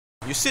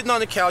You're sitting on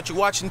the couch, you're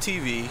watching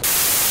TV.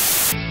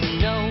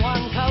 No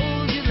one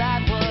told you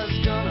life was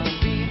gonna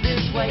be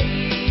this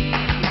way.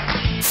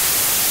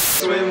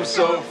 Swim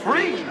so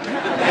free,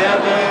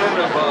 heaven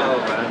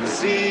above and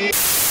sea.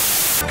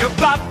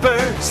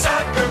 Kabopper,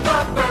 soccer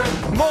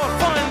bopper, more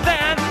fun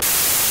than.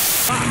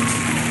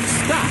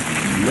 Stop,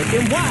 look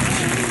and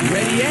watch.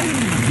 Ready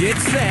and get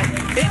set.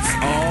 It's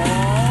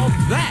all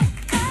that.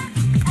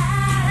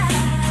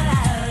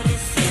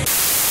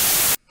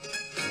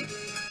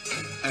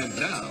 And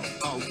now,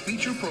 our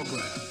feature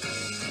program.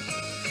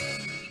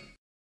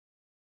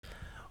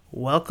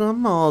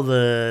 Welcome, all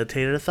the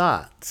Tater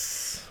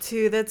Thoughts.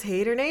 To the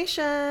Tater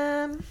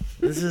Nation.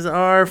 This is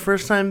our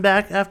first time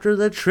back after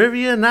the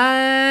Trivia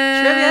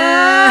Night.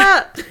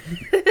 Trivia!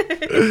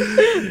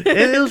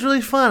 And it was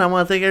really fun. I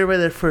want to thank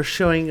everybody for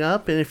showing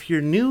up. And if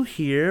you're new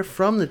here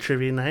from the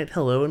Trivia Night,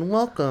 hello and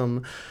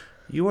welcome.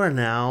 You are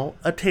now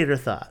a Tater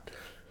Thought.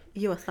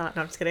 You a thought?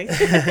 No, I'm just kidding.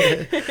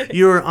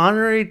 You're an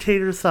honorary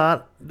Tater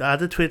Thought at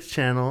the Twitch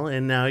channel,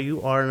 and now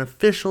you are an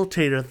official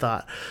Tater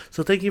Thought.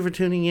 So thank you for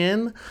tuning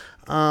in.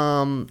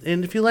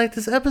 And if you like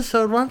this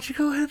episode, why don't you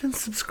go ahead and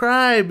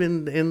subscribe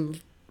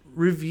and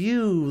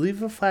review.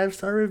 Leave a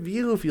 5-star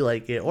review if you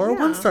like it, or a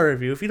 1-star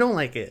review if you don't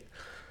like it.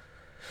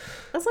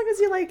 As long as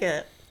you like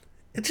it.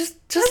 It just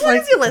as long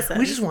as you listen.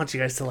 We just want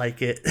you guys to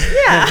like it.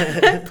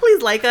 Yeah.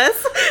 Please like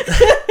us.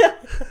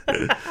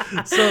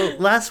 So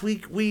last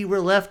week we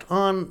were left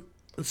on.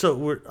 So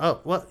we're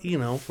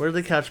we're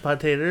the Couch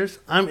Potators.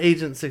 I'm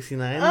Agent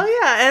 69. Oh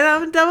yeah, and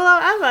I'm Double O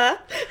Emma.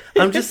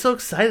 I'm just so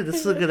excited. This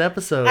is a good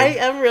episode. I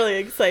am really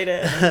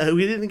excited.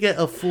 We didn't get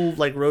a full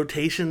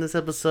rotation this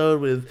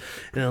episode with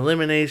an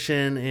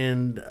elimination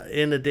and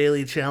in a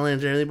daily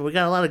challenge and everything, but we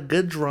got a lot of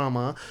good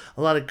drama,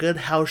 a lot of good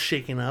house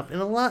shaking up,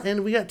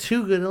 and we got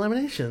 2 good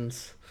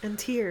eliminations. And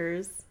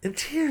tears. And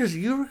tears,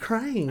 you were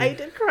crying. I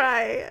did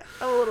cry.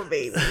 I'm a little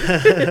baby.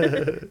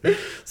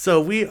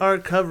 So we are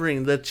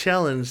covering the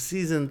challenge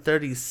season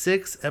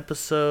 36,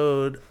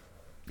 episode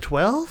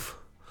 12?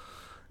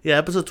 Yeah,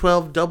 episode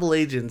 12, Double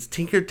Agents,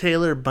 Tinker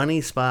Tailor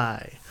Bunny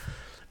Spy.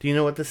 Do you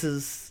know what this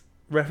is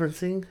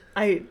referencing?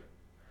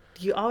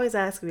 You always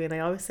ask me and I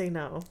always say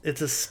no.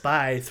 It's a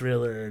spy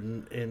thriller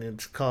and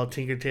it's called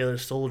Tinker Tailor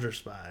Soldier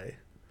Spy.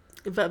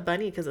 But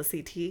Bunny because of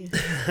CT.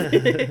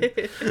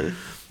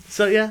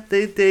 So yeah,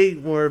 they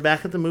were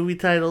back at the movie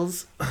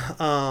titles.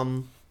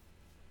 And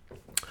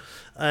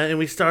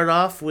we start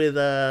off with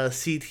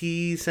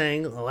CT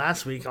saying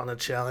last week on the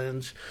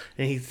challenge,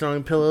 and he's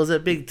throwing pillows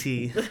at Big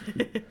T.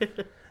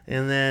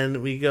 And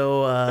then we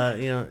go,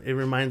 it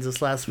reminds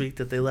us last week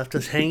that they left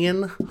us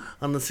hanging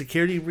on the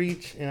security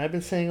breach. And I've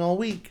been saying all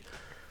week,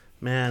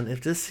 man,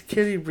 if this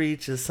security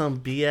breach is some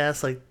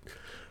BS, like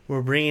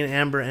we're bringing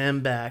Amber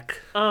M back.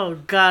 Oh,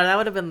 God, that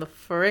would have been the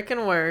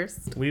freaking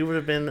worst. We would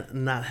have been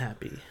not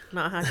happy.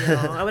 Not happy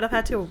at all. I would have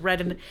had to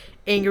write an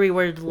angry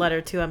word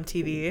letter to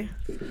MTV.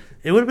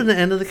 It would have been the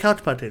end of the Couch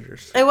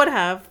Potators. It would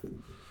have.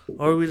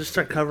 Or we just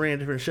start covering a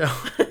different show.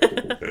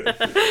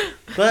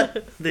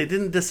 But they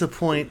didn't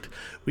disappoint.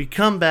 We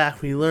come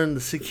back. We learn the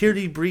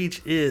security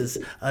breach is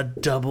a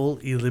double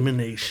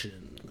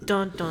elimination.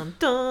 Dun, dun,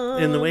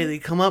 dun. And the way they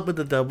come up with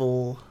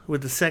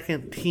the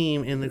second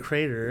team in the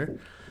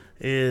crater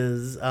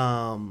is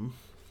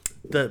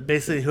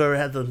basically whoever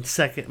had the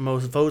second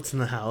most votes in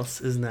the house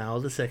is now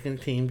the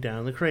second team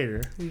down the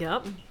crater.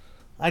 Yep.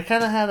 I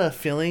kind of had a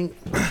feeling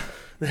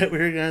that we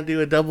were going to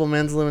do a double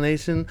men's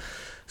elimination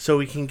so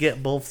we can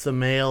get both the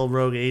male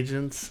rogue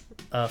agents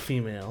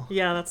female.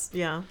 Yeah,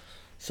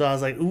 So I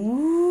was like,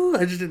 ooh,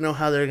 I just didn't know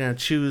how they were going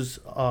to choose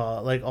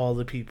all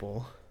the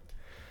people.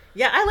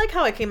 Yeah, I like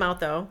how it came out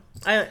though.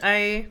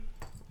 I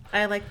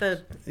like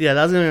the... Yeah,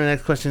 that was going to be my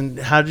next question.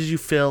 How did you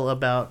feel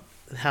about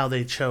how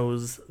they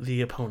chose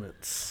the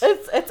opponents?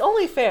 It's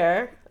only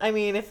fair. I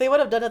mean, if they would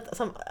have done it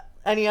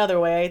any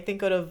other way, I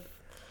think it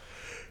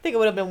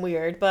would have been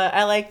weird. But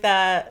I like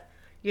that,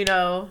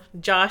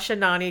 Josh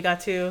and Nany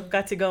got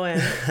to go in.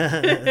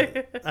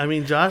 I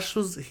mean, Josh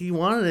he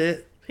wanted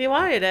it. He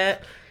wanted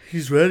it.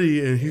 He's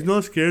ready, and he's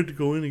not scared to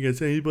go in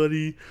against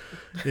anybody.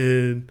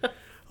 And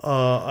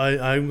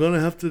I'm gonna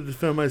have to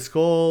defend my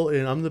skull,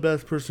 and I'm the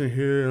best person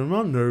here, and I'm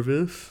not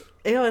nervous.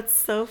 It's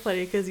so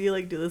funny because you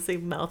do the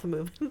same mouth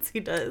movements he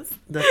does.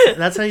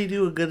 That's how you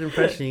do a good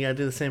impression. You gotta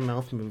do the same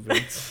mouth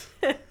movements.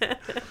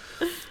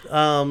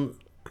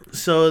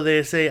 So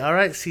they say, all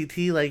right, CT,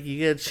 you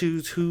gotta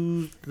choose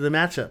who the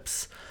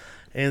matchups.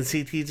 And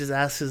CT just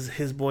asks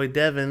his boy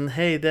Devin,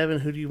 hey,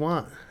 Devin, who do you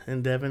want?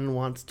 And Devin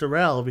wants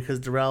Darrell because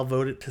Darrell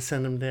voted to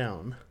send him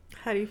down.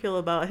 How do you feel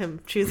about him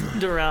choosing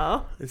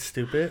Darrell? It's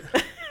stupid.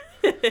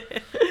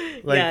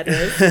 Yeah, it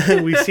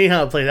is. We see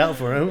how it played out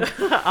for him.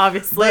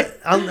 Obviously. But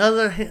on the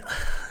other hand,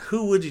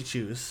 who would you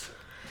choose?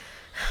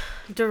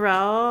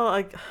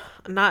 Darrell,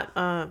 not...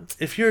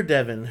 If you're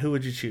Devin, who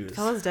would you choose? If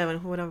I was Devin,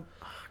 who would have...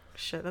 Oh,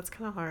 shit, that's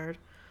kind of hard.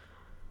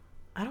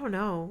 I don't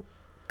know.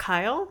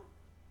 Kyle?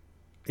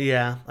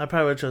 Yeah, I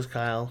probably would have chose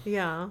Kyle.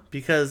 Yeah.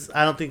 Because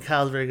I don't think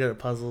Kyle's very good at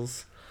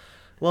puzzles.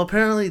 Well,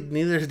 apparently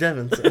neither is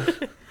Devin. So.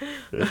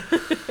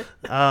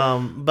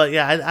 But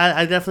yeah,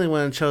 I definitely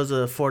wouldn't have chose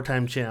a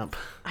 4-time champ.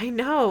 I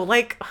know,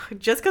 like,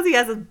 just because he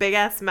has a big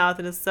ass mouth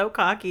and is so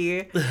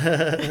cocky.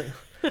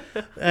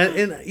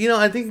 And you know,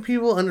 I think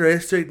people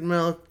underestimate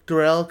Mel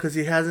Durrell because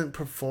he hasn't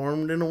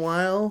performed in a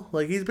while.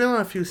 Like, he's been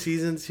on a few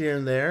seasons here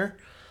and there.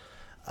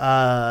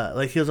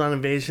 Like, he was on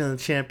Invasion of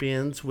the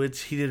Champions,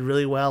 which he did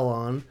really well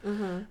on.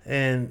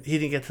 And he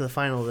didn't get to the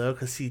final, though,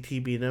 because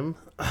CT beat him.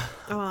 Oh,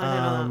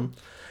 I know.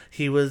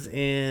 He was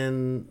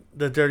in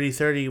the Dirty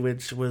 30,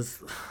 which was...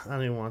 I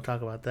don't even want to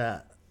talk about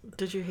that.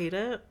 Did you hate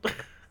it?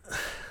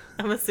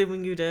 I'm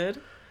assuming you did.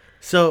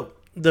 So,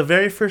 the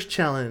very first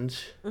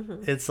challenge,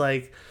 it's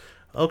like...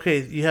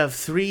 Okay, you have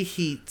 3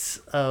 heats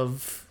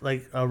of,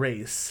 like, a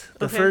race.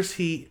 The first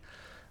heat,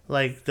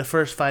 like, the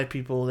first 5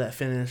 people that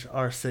finish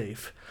are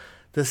safe.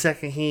 The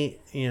second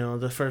heat, you know,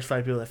 the first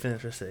 5 people that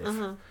finish are safe.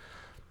 And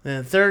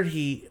the third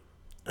heat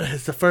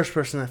is the first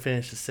person that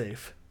finishes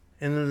safe.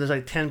 And then there's,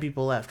 like, 10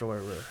 people left or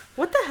whatever.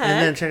 What the heck?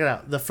 And then, check it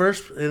out.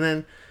 And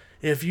then,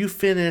 if you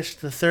finish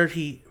the third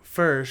heat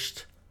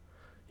first,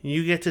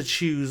 you get to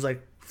choose,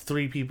 like,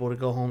 3 people to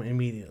go home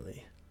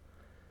immediately.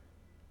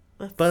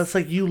 But it's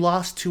like you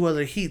lost 2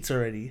 other heats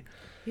already.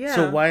 Yeah.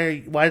 So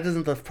why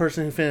doesn't the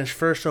person who finished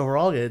first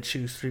overall get to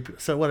choose 3 people?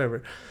 So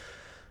whatever.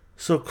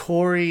 So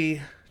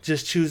Corey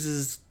just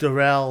chooses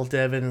Darrell,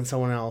 Devin, and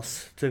someone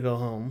else to go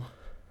home.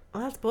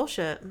 Oh, that's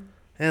bullshit.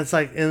 And it's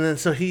like, and then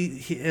so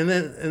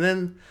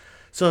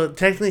so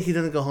technically he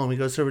doesn't go home. He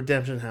goes to a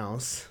redemption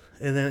house,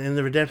 and then in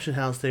the redemption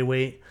house they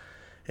wait,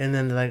 and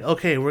then they're like,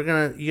 okay,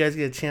 you guys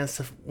get a chance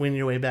to win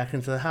your way back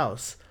into the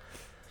house.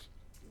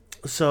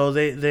 So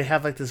they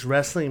have like this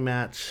wrestling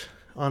match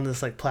on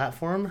this like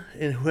platform,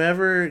 and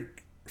whoever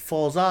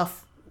falls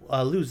off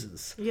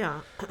loses.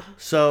 Yeah.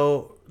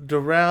 So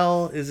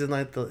Darrell is in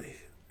like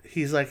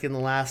he's like in the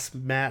last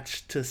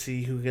match to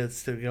see who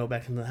gets to go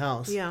back into the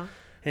house. Yeah.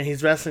 And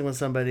he's wrestling with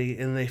somebody,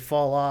 and they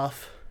fall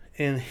off,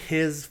 and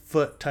his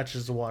foot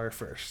touches the water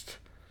first.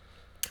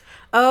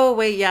 Oh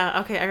wait, yeah,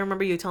 okay, I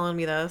remember you telling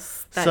me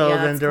this. So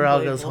then that's Darrell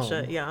completely goes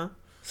bullshit. home. Yeah.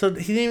 So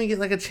he didn't even get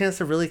like a chance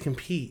to really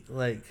compete.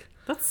 Like,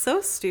 That's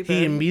so stupid.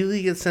 he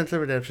immediately gets sent to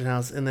the redemption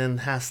house, and then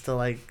has to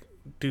like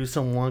do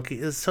some wonky.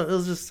 It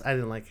was just, I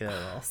didn't like it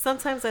at all.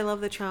 Sometimes I love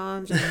the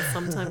challenge, and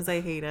sometimes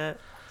I hate it.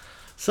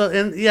 So,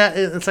 and yeah,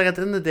 it's like at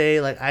the end of the day,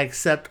 like, I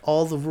accept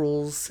all the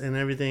rules and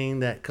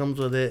everything that comes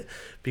with it,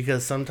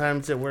 because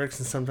sometimes it works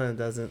and sometimes it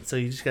doesn't. So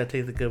you just gotta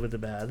take the good with the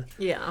bad.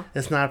 Yeah.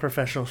 It's not a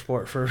professional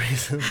sport for a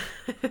reason.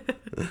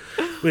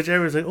 Which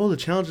everyone's like, oh, the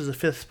challenge is a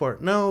 5th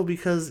sport. No,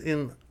 because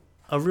in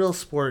a real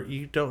sport,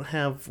 you don't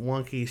have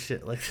wonky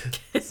shit like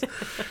this.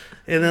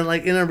 And then,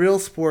 like, in a real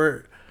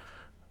sport,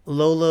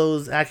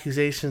 Lolo's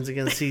accusations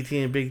against CT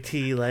and Big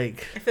T,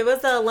 like... If it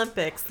was the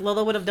Olympics,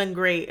 Lola would have done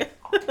great.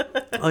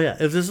 Oh, yeah,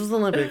 if this was the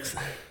Olympics.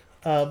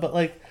 But,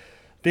 like,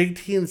 Big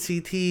T and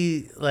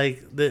CT,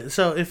 like...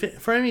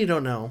 for any of you who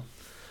don't know,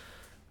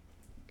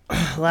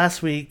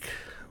 last week,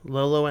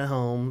 Lola went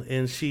home,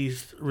 and she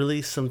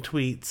released some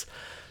tweets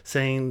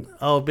saying,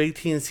 oh, Big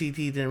T and CT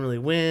didn't really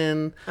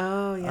win.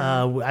 Oh,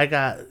 yeah. I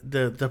got...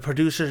 The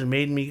producers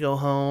made me go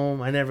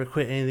home. I never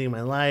quit anything in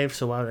my life,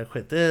 so why would I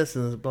quit this?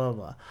 And blah,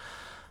 blah,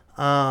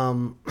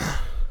 blah.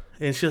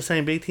 And she was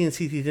saying Big T and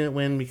CT didn't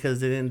win because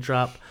they didn't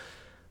drop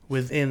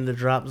within the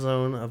drop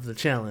zone of the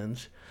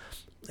challenge.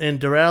 And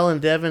Darrell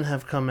and Devin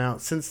have come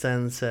out since then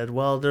and said,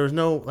 well, there was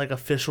no like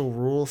official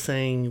rule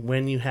saying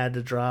when you had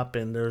to drop,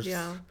 and there's...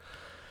 Yeah.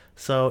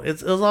 So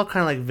it was all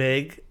kind of like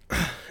vague,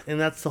 and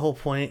that's the whole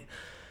point.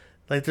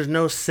 Like, there's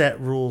no set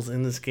rules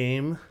in this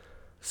game.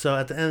 So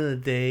at the end of the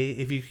day,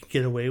 if you can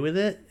get away with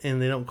it and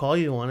they don't call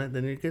you on it,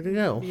 then you're good to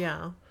go.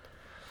 Yeah.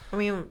 I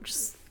mean,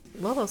 just...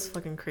 Lolo's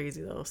fucking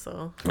crazy, though,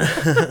 so...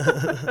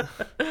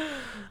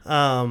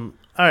 All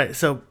right,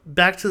 so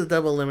back to the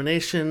double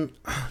elimination.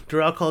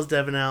 Darrell calls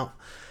Devin out,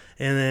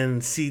 and then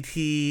CT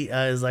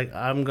is like,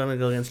 I'm going to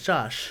go against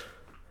Josh.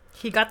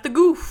 He got the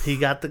goof. He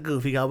got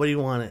what he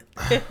wanted.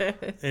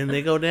 And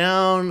they go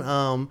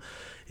down.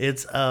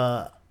 It's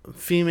a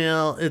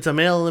male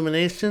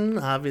elimination,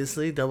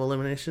 obviously, double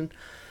elimination.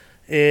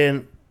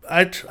 And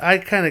I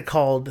kind of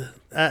called,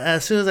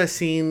 as soon as I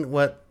seen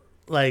what,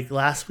 like,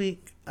 last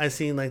week, I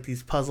seen, like,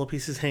 these puzzle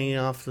pieces hanging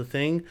off the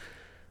thing.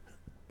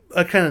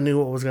 I kind of knew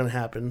what was going to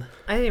happen.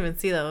 I didn't even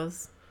see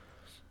those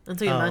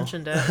until you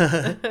mentioned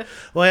it.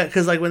 Well, yeah,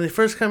 because, like, when they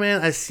first come in,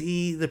 I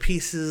see the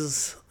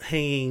pieces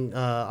hanging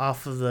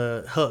off of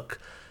the hook.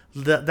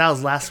 That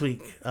was last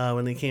week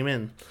when they came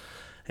in.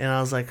 And I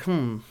was like,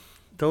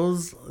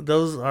 those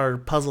are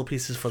puzzle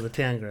pieces for the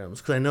tangrams.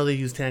 Because I know they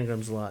use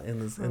tangrams a lot in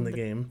the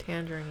game.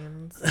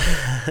 Tangerines.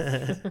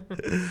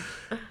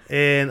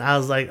 And I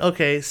was like,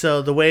 okay,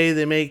 so the way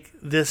they make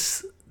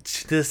this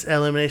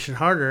elimination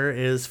harder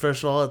is,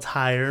 first of all, it's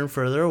higher and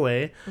further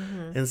away,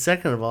 and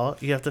second of all,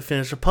 you have to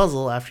finish a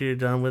puzzle after you're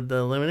done with the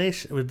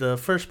elimination, with the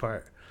first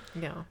part.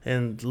 Yeah.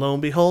 And lo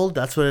and behold,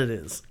 that's what it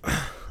is.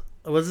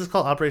 What's this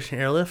called? Operation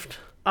Airlift?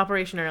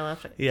 Operation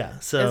Airlift. Yeah.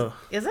 So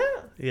is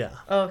it? Yeah.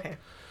 Oh, okay.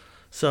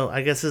 So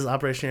I guess this is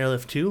Operation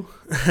Airlift 2.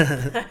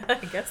 I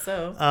guess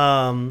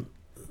so.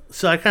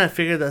 so I kind of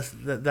figured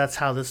that's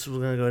how this was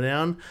gonna go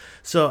down.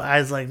 So I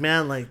was like,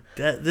 man, like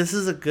this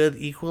is a good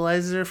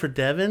equalizer for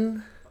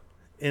Devin,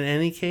 in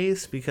any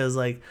case, because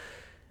like,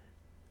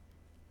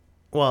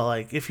 well,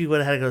 like if he would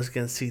have had to go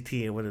against CT,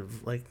 it would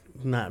have like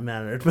not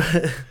mattered,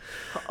 but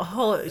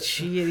Oh,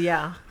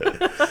 yeah.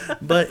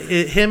 but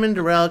him and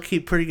Darrell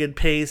keep pretty good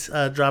pace,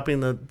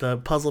 dropping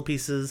the puzzle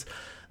pieces.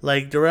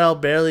 Like Darrell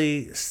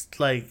barely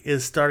like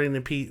is starting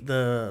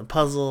the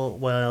puzzle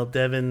while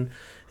Devin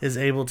is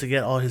able to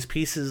get all his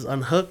pieces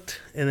unhooked,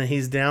 and then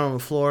he's down on the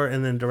floor,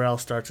 and then Darrell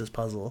starts his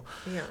puzzle.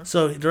 Yeah.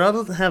 So Darrell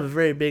doesn't have a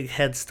very big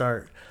head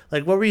start.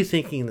 Like, what were you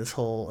thinking this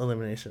whole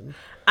elimination?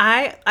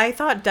 I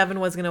thought Devin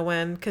was gonna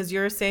win because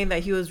you're saying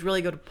that he was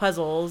really good at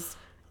puzzles,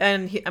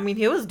 and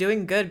he was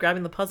doing good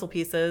grabbing the puzzle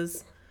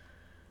pieces,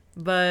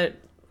 but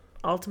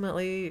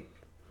ultimately,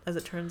 as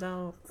it turns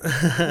out,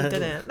 he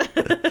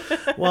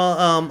didn't.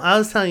 Well, I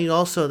was telling you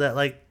also that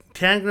like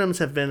tangrams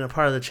have been a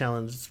part of the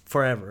challenge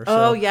forever.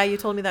 So, Oh yeah, you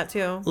told me that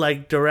too.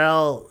 like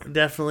Darrell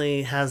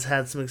definitely has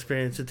had some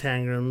experience with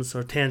tangrams,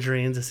 or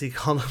tangerines as he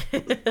called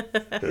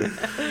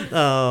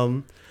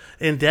them.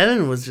 And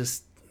Devin was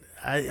just,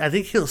 I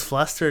think he was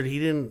flustered.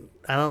 It's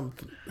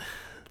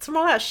from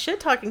all that shit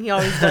talking he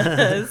always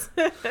does.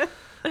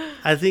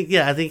 I think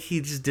he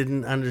just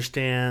didn't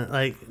understand.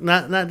 Like,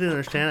 not didn't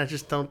understand. I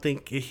just don't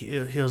think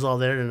he was all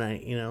there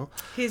tonight. You know,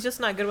 He's just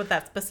not good with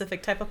that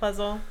specific type of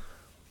puzzle.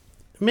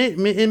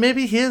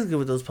 maybe he is good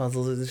with those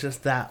puzzles. It's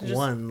just that Just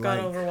one. got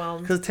like,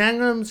 overwhelmed. because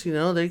tangrams, you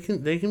know, they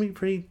can be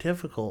pretty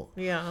difficult.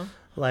 Yeah.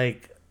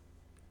 Like,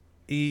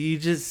 you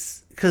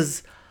just,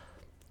 because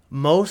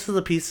most of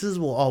the pieces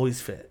will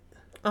always fit.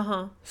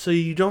 Uh-huh. So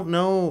you don't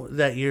know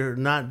that you're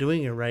not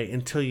doing it right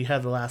until you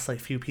have the last like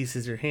few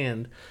pieces in your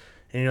hand,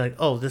 and you're like,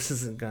 oh, this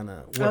isn't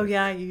gonna work. Oh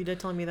yeah, you did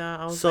tell me that.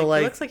 I was So, like,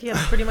 like- it looks like he has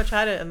pretty much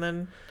had it, and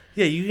then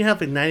Yeah, you can have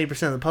like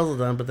 90% of the puzzle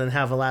done, but then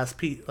have a last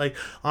piece. Like,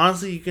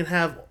 honestly, you can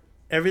have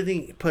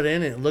everything put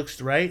in and it looks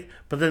right,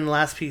 but then the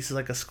last piece is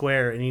like a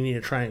square and you need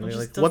a triangle. You're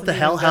just like, what the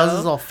doesn't hell? even How does go.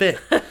 this all fit?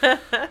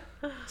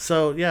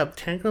 So yeah,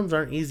 tangrams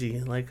aren't easy.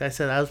 Like I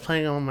said, I was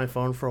playing them on my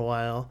phone for a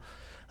while.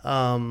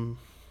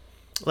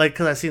 Like,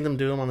 cause I seen them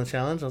do them on the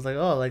challenge. I was like,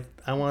 oh, like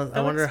I wonder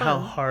looks how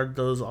fun. hard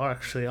those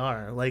actually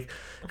are. Like,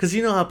 cause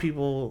you know how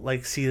people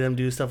like see them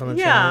do stuff on the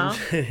Yeah. challenge,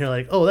 and you're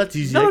like, oh, that's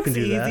easy. no, I it's can do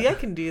easy. that. I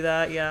can do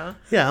that. Yeah.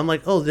 Yeah, I'm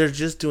like, oh, they're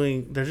just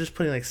putting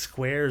like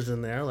squares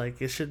in there.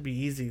 Like, it should be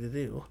easy to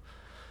do.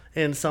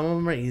 And some of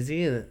them are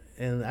easy,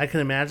 and I can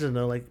imagine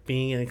though, like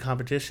being in a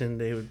competition,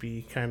 they would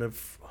be kind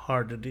of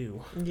hard to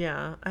do.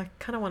 Yeah. I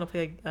kind of want to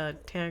play a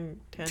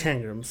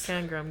Tangrams.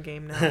 Tangram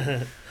game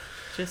now,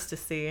 just to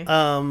see.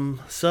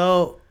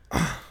 So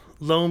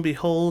lo and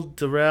behold,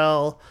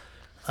 Darrell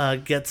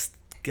gets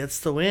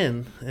the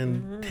win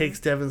and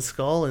takes Devin's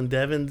skull, and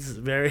Devin's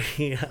very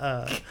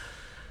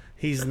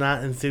he's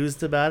not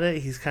enthused about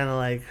it. He's kind of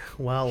like,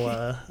 well,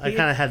 I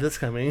kind of had this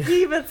coming.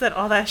 He even said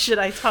all that shit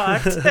I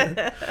talked.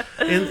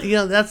 And you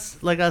know,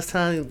 that's like I was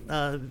telling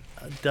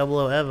Double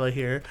O Eva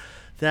here,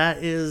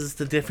 that is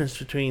the difference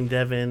between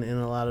Devin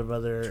and a lot of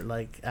other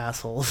like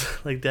assholes.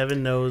 Like,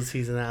 Devin knows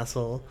he's an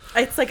asshole,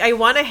 It's like I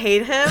want to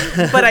hate him,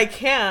 but I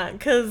can't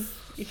because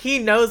he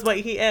knows what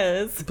he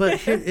is. but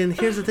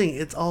here's the thing,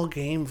 it's all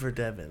game for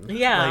Devin.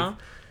 Yeah. Like,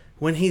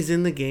 when he's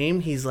in the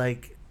game, he's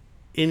like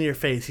in your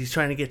face. He's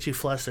trying to get you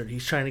flustered.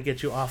 He's trying to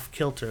get you off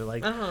kilter.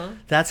 Like,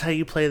 that's how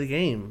you play the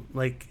game.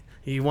 Like,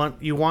 you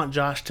want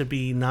Josh to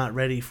be not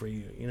ready for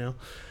you, you know?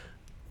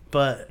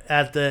 But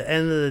at the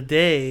end of the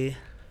day,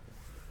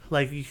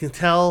 like, you can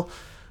tell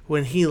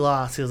when he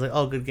lost, he was like,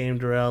 oh, good game,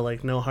 Darrell.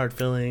 Like, no hard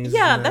feelings.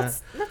 Yeah, and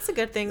that's a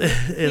good thing.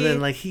 and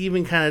then, like, he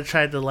even kind of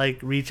tried to, like,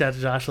 reach out to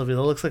Josh a little bit.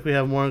 It looks like we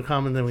have more in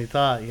common than we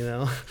thought, you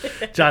know?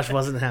 Josh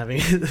wasn't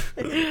having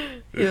it.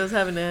 He was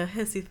having a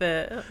hissy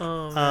fit.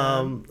 Oh,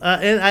 man.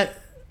 And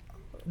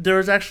there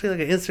was actually like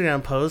an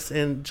Instagram post,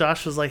 and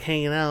Josh was like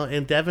hanging out,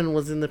 and Devin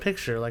was in the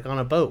picture, like on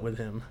a boat with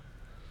him.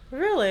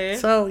 Really?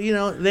 So, you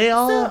know, they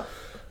all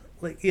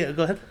like, yeah,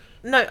 go ahead.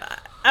 No,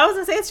 I was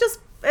gonna say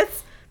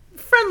it's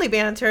friendly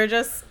banter.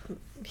 Just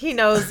he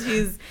knows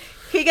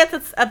he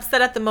gets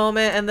upset at the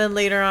moment, and then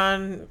later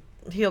on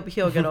he'll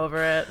get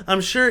over it.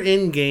 I'm sure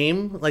in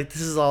game, like,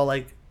 this is all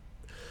like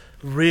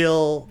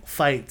real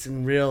fights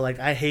and real, like,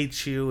 I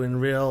hate you, and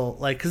real,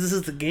 like, because this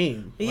is the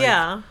game. Like,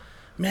 Yeah.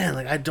 Man,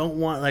 like, I don't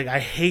want, like, I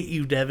hate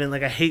you, Devin.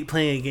 Like, I hate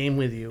playing a game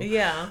with you.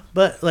 Yeah.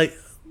 But, like,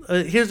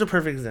 here's a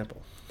perfect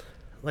example.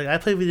 Like, I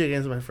play video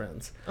games with my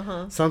friends.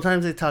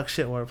 Sometimes they talk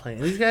shit while we're playing.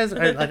 And these guys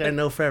are, like, I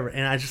know forever.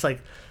 And I just,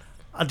 like,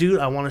 dude,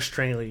 I want to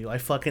strangle you. I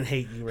fucking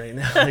hate you right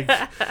now. Like,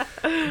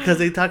 because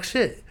they talk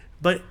shit.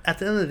 But at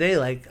the end of the day,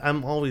 like,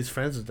 I'm always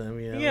friends with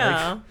them, you know?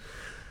 Yeah.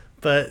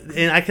 Like,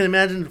 and I can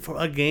imagine for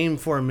a game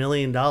for $1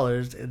 million,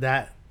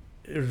 that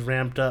is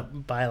ramped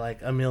up by,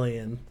 like, 1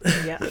 million.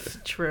 Yeah.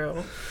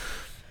 True.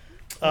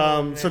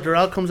 So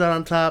Darrell comes out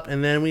on top,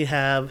 and then we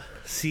have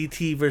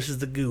CT versus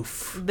the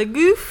Goof. The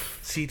Goof.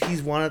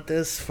 CT's wanted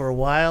this for a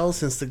while,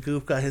 since the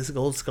Goof got his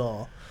gold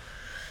skull,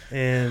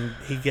 and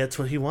he gets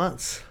what he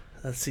wants.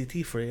 That's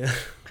CT for you.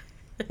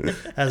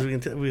 As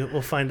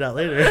we'll find out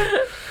later.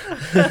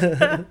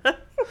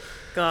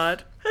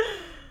 God.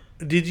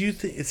 Did you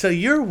think so?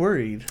 You're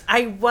worried.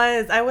 I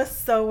was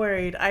so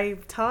worried. I'm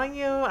telling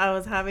you, I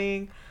was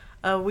having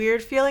a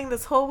weird feeling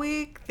this whole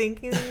week,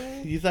 thinking.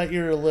 You thought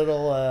you were a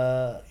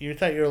little. You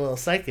thought you were a little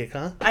psychic,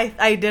 huh?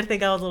 I did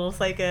think I was a little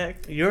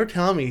psychic. You're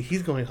telling me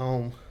he's going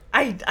home.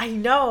 I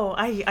know.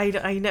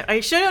 I know.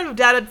 I shouldn't have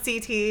doubted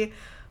CT,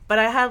 but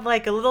I had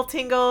like a little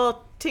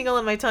tingle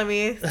in my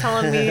tummy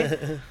telling me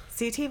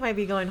CT might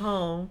be going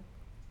home.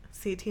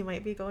 CT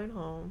might be going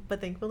home,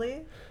 but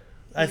thankfully.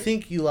 I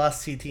think you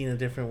lost CT in a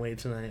different way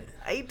tonight.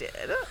 I did.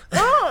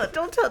 Oh,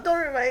 don't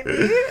remind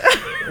me.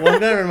 Well,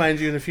 I'm gonna remind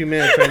you in a few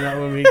minutes right now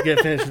when we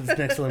get finished with this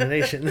next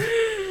elimination.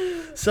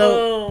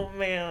 So, oh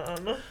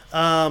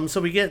man.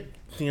 So we get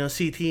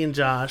CT and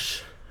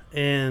Josh,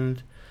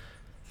 and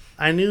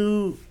I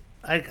knew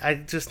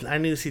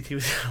CT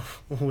was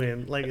gonna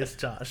win. Like, it's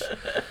Josh.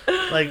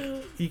 Like,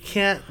 you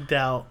can't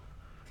doubt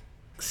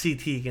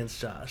CT against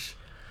Josh.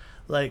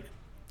 Like,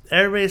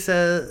 everybody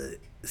says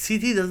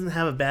CT doesn't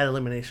have a bad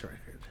elimination record.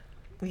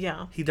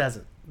 Yeah. He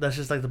doesn't. That's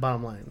just like the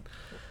bottom line.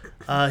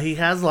 He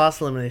has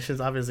lost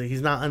eliminations, obviously.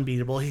 He's not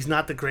unbeatable. He's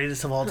not the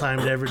greatest of all time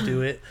to ever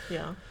do it.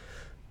 Yeah.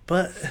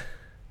 But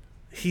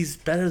he's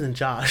better than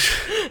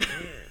Josh.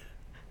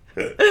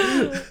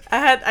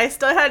 I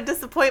still had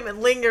disappointment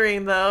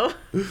lingering though.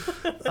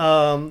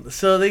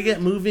 So they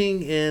get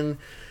moving and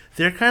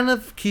they're kind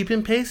of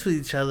keeping pace with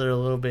each other a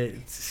little bit.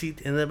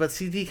 But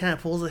CT kind of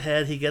pulls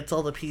ahead. He gets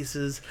all the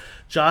pieces.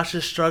 Josh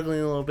is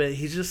struggling a little bit.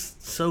 He's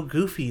just so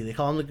goofy. They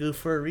call him the goof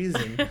for a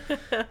reason.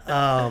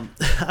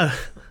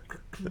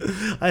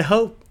 I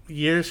hope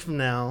years from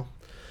now,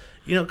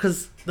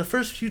 because the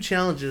first few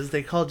challenges,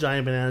 they call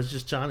Johnny Bananas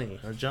just Johnny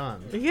or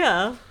John.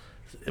 Yeah.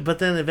 But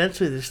then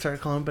eventually they start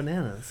calling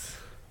Bananas.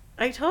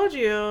 I told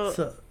you.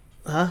 So,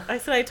 huh? I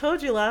said I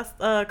told you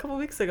a couple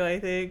weeks ago, I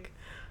think.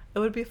 It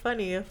would be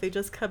funny if they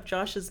just kept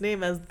Josh's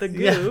name as the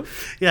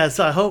goof. Yeah,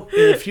 so I hope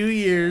in a few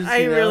years.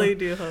 I really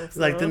do hope so.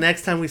 Like the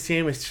next time we see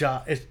him, it's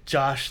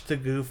Josh the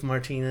Goof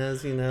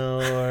Martinez,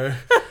 or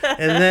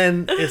and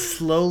then it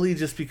slowly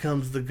just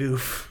becomes the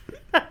goof.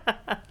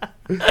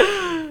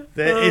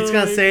 It's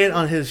gonna say it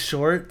on his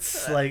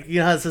shorts, like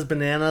how it says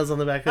Bananas on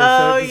the back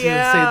of his shirt. It's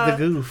gonna say the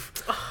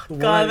goof. Oh,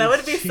 God, that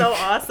would be so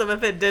awesome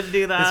if it did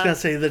do that. It's gonna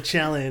say the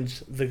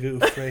challenge, the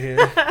goof, right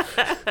here.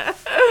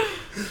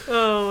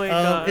 Oh my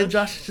God! And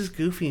Josh is just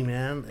goofy,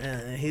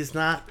 man. He's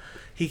not.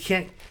 He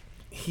can't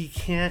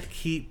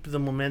keep the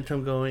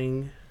momentum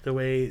going the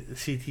way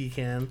CT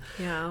can.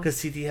 Yeah.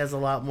 Because CT has a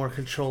lot more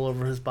control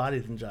over his body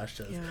than Josh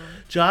does. Yeah.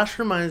 Josh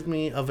reminds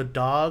me of a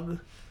dog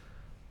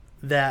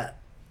that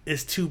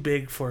is too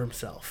big for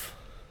himself.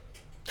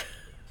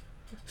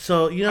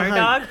 So Our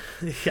dog?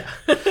 Yeah.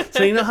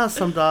 So how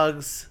some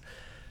dogs,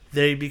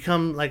 they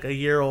become like a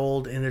year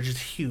old and they're just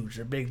huge.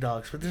 They're big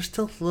dogs, but they're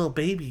still little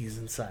babies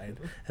inside,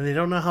 and they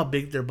don't know how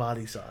big their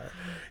bodies are.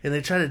 And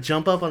they try to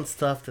jump up on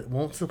stuff that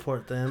won't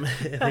support them.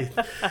 And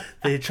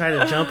they try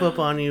to jump up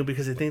on you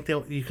because they think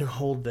you can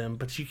hold them,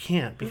 but you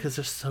can't because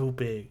they're so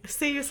big.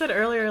 See, you said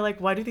earlier,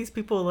 like, why do these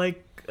people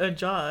like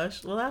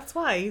Josh? Well, that's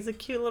why. He's a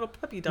cute little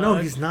puppy dog. No,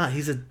 he's not.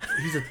 He's a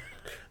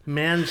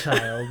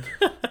man-child.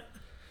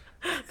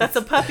 That's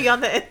a puppy on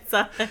the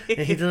inside. And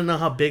he doesn't know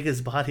how big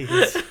his body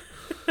is.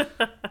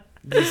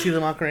 Did you see the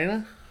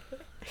Macarena?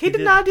 He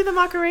did not do the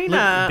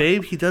Macarena. Look,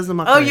 babe, he does the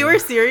Macarena. Oh, you were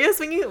serious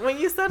when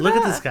you said Look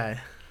that? at this guy.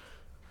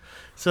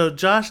 So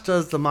Josh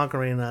does the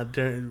Macarena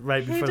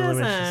right before the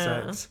elimination doesn't.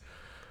 starts.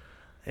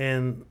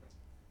 And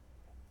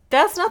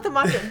that's not the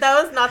Macarena.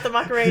 That was not the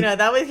Macarena.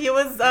 He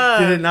was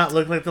did it not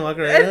look like the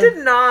Macarena? It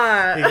did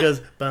not. He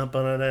goes all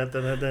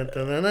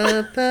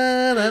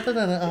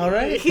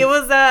right. He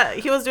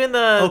was doing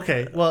the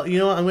Okay, well, you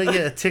know what? I'm gonna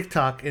get a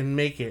TikTok and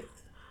make it.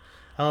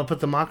 I'm gonna put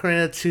the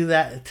Macarena to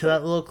that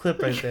little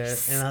clip right there,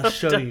 and I'll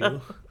show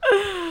you.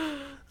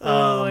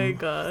 Oh my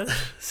God.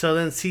 So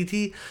then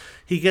CT,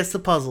 he gets the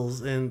puzzles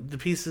and the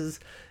pieces,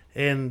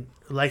 and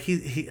like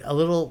a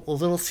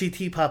little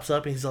CT pops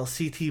up, and he's all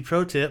CT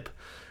pro tip.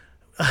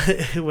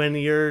 When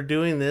you're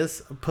doing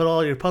this, put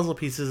all your puzzle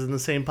pieces in the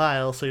same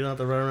pile so you don't have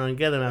to run around and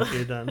get them after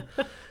you're done.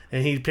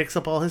 And he picks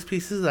up all his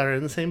pieces that are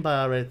in the same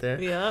pile right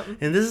there. Yep.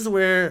 And this is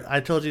where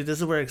I told you, this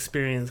is where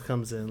experience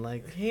comes in.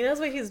 Like, he knows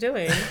what he's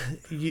doing.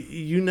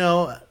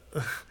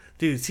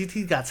 Dude,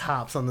 CT got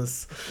hops on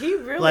this. He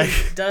really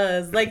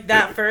does. Like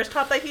that first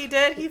hop that he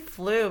did, he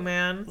flew,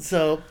 man.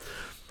 So,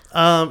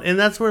 and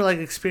that's where like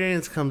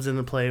experience comes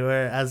into play.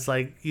 Whereas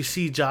like you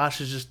see Josh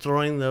is just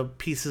throwing the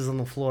pieces on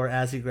the floor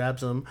as he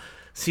grabs them.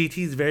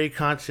 CT's very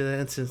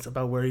conscientious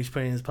about where he's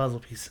putting his puzzle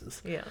pieces.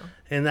 Yeah.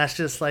 And that's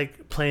just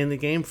like playing the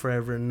game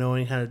forever and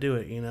knowing how to do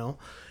it,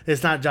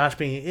 It's not Josh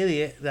being an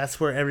idiot. That's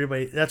what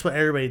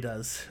everybody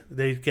does.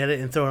 They get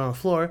it and throw it on the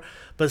floor,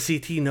 but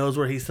CT knows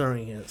where he's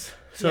throwing his.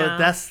 So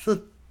that's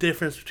the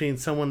difference between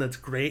someone that's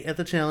great at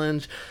the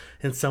challenge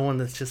and someone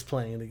that's just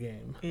playing the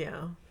game.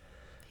 Yeah.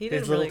 He did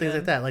It's really little things good.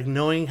 like that, like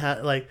knowing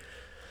how, like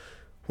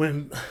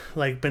when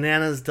like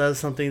Bananas does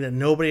something that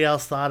nobody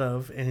else thought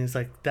of, and he's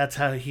like, that's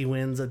how he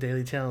wins a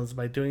daily challenge,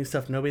 by doing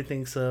stuff nobody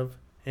thinks of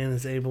and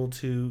is able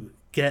to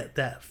get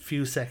that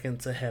few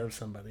seconds ahead of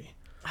somebody.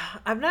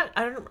 I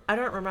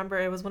don't remember.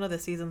 It was one of the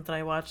seasons that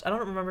I watched. I don't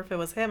remember if it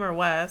was him or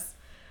Wes.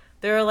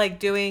 They were like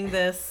doing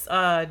this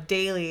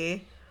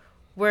daily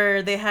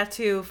where they had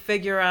to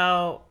figure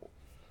out,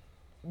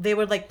 they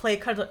would like play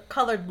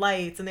colored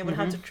lights, and they would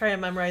have to try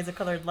and memorize the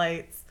colored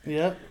lights.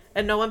 Yep.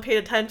 And no one paid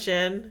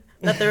attention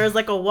that there was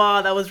like a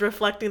wall that was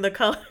reflecting the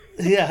color.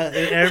 Yeah, and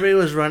everybody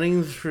was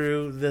running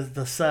through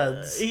the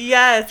suds.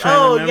 Yes. trying to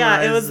Oh, yeah,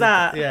 it memorize was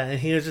that. Yeah, and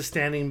he was just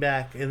standing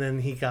back, and then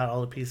he got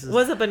all the pieces.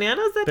 Was it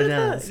Bananas that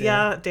Bananas, did that?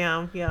 Yeah,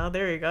 damn. Yeah,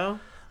 there you go.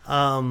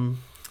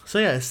 So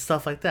yeah, it's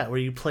stuff like that where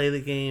you play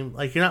the game,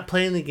 like you're not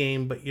playing the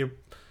game, but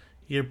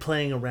you're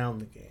playing around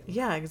the game.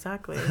 Yeah,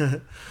 exactly.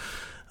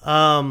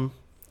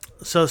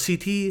 So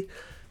CT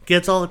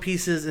gets all the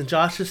pieces, and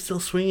Josh is still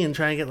swinging,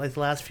 trying to get like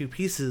the last few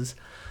pieces.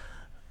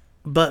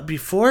 But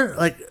before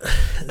like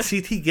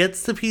CT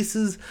gets the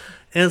pieces,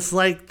 it's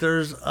like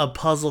there's a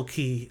puzzle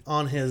key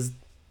on his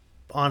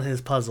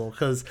puzzle,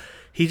 because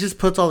he just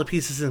puts all the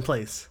pieces in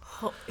place.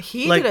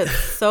 He Like, did it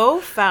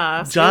so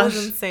fast. It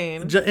was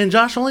insane. And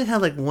Josh only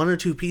had like 1 or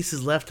 2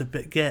 pieces left to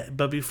get,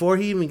 but before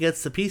he even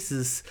gets the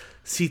pieces,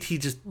 CT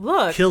just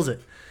kills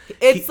it.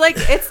 It's like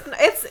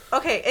it's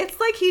okay. It's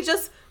like he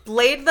just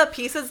laid the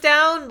pieces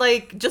down,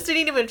 like just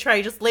didn't even try.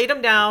 He just laid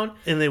them down,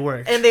 And they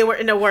worked. and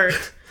it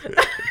worked.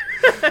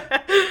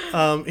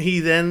 He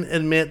then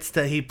admits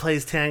that he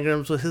plays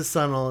tangrams with his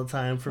son all the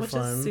time for Which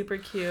fun. is super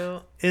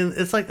cute. And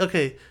it's like,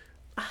 okay,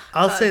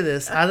 I'll say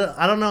this.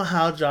 I don't know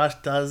how Josh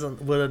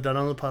would have done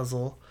on the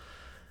puzzle.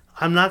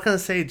 I'm not going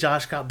to say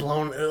Josh got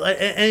blown.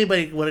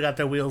 Anybody would have got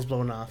their wheels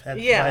blown off by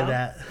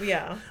that.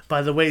 Yeah.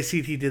 By the way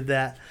CT did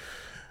that.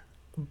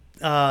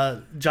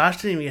 Josh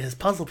didn't even get his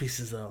puzzle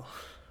pieces, though.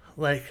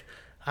 Like,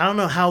 I don't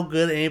know how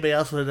good anybody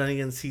else would have done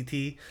against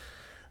CT.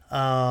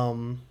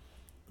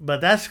 But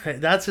that's crazy.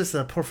 That's just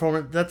a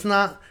performance. That's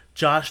not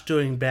Josh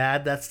doing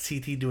bad. That's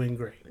CT doing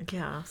great.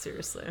 Yeah,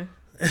 seriously.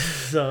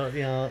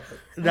 So,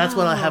 that's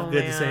what I have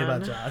good to say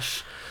about man.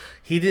 Josh.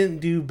 He didn't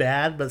do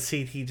bad, but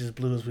CT just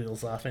blew his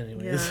wheels off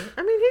anyways. Yeah.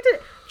 I mean,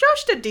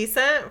 Josh did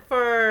decent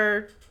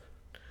for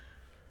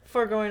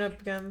going up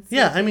against.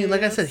 Yeah, I mean,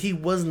 like I said, he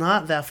was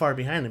not that far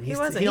behind him. He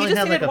wasn't. He He only just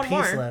had like needed a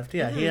one piece more. left.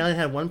 Yeah, he only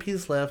had 1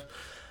 piece left.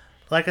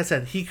 Like I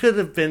said, he could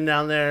have been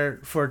down there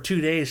for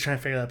 2 days trying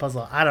to figure that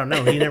puzzle out. I don't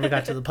know. He never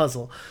got to the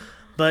puzzle.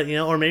 But,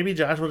 or maybe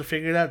Josh would have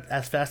figured it out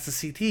as fast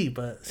as CT,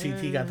 but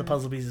CT got the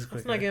puzzle pieces quicker.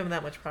 Let's not give him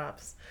that much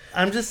props.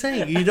 I'm just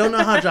saying, you don't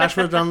know how Josh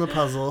would have done the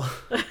puzzle,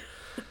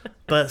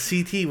 but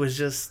CT was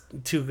just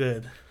too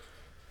good.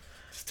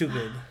 It's too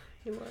good.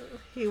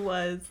 He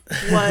was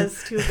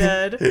too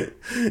good.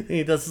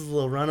 He does his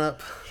little run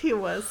up, He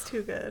was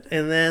too good.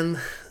 and then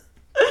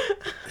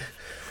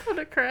I'm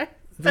gonna cry.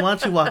 why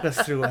don't you walk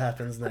us through what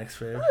happens next,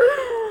 babe?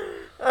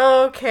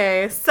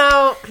 Okay,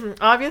 so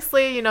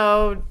obviously,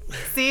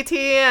 CT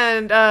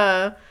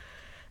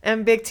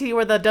and Big T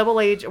were the double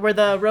agents.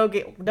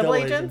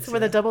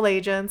 The double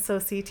agents. So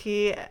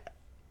CT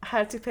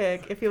had to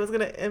pick if he was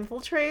gonna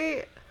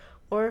infiltrate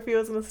or if he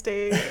was gonna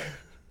stay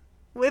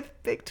with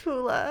Big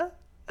Tula,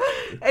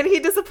 and he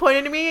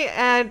disappointed me.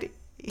 And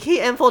he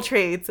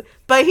infiltrates,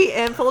 but he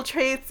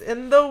infiltrates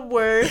in the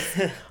worst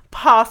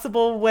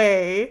possible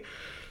way.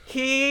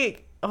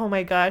 Oh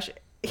my gosh.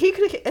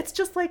 It's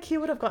just like he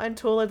would have gotten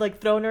Tula,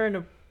 like thrown her in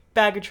a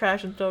bag of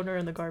trash and thrown her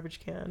in the garbage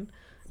can.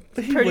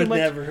 But he would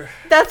never.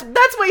 That's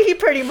what he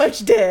pretty much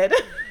did.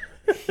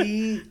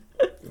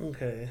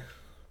 Okay.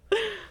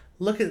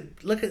 Look at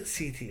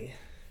CT.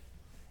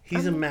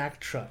 He's a Mack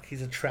truck.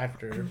 He's a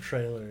tractor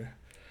trailer.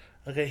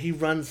 Okay, he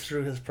runs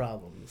through his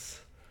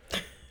problems.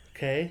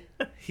 Okay?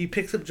 He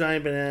picks up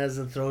giant bananas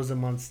and throws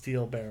them on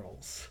steel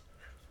barrels.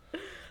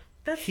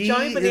 That's He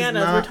giant is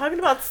bananas. not-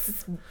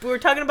 We're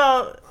talking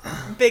about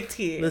Big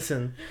T.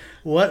 Listen,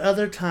 what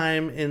other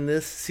time in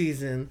this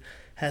season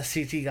has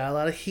CT got a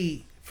lot of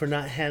heat for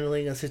not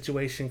handling a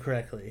situation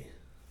correctly?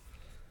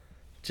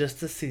 Just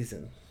this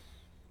season.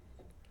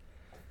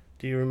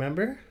 Do you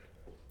remember?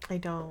 I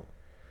don't.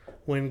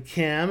 When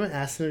Cam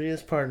asked him to be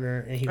his partner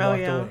and he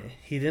walked away.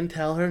 He didn't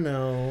tell her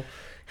no.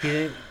 He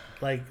didn't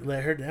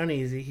let her down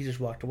easy. He just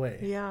walked away.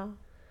 Yeah.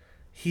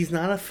 He's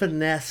not a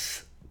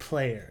finesse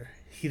player.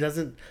 He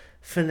doesn't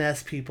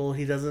finesse people.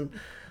 He doesn't,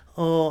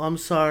 I'm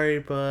sorry,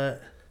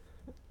 but...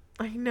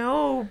 I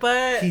know,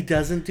 but... He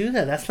doesn't do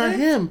that. That's not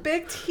him.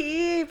 Big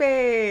T,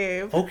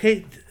 babe.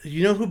 Okay,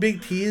 you know who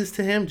Big T is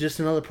to him?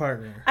 Just another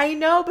partner. I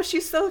know, but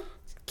she's so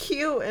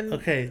cute and...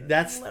 Okay,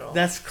 that's little.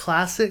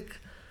 classic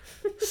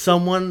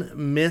someone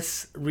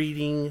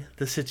misreading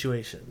the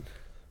situation.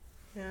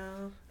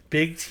 Yeah.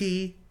 Big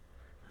T,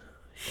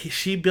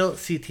 she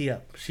built CT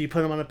up. She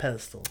put him on a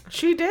pedestal.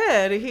 She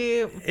did.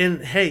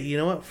 And hey, you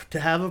know what? To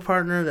have a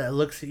partner that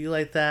looks at you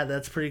like that,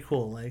 that's pretty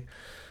cool. Like,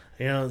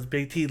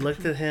 Big T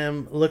looked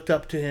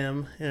up to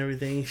him and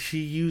everything. She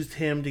used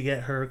him to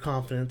get her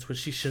confidence, which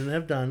she shouldn't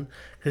have done,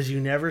 because you're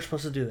never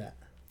supposed to do that.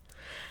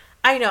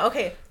 I know.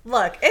 Okay,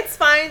 look, it's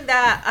fine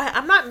that...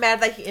 I'm not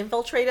mad that he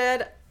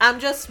infiltrated. I'm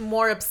just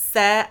more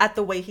upset at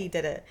the way he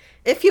did it.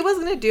 If he was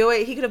going to do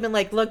it, he could have been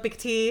like, look, Big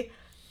T,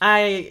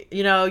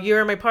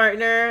 you're my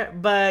partner,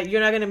 but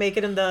you're not gonna make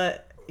it in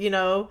the, in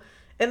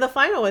the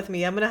final with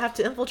me. I'm gonna have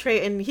to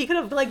infiltrate, and he could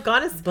have like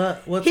gone as,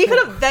 But what's he could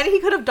have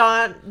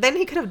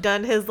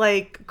done his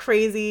like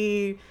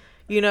crazy,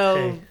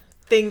 Okay.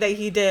 thing that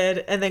he did,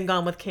 and then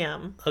gone with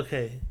Cam.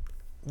 Okay,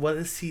 what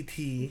is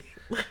CT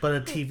but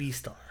a TV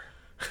star?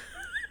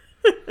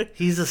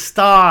 He's a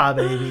star,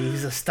 baby.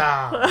 He's a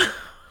star.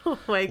 Oh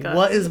my god.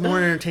 What is more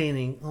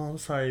entertaining? Oh, I'm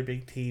sorry,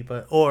 Big T,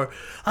 or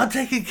I'm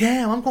taking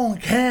Cam. I'm going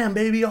Cam,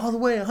 baby, all the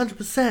way, 100%.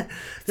 This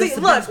See, is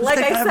the look, best like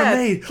mistake I ever said,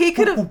 made. he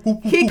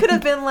could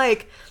have been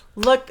like,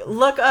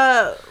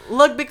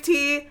 look, Big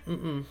T.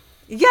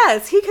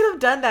 Yes, he could have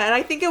done that, and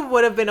I think it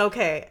would have been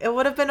okay. It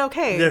would have been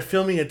okay. They're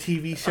filming a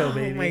TV show,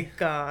 baby. Oh my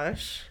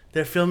gosh.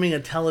 They're filming a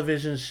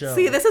television show.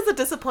 See, this is a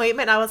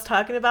disappointment I was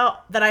talking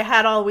about that I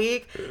had all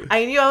week.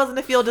 I knew I was going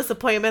to feel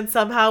disappointment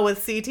somehow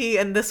with CT,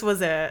 and this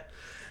was it.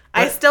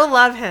 I still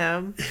love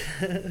him.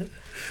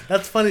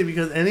 That's funny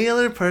because any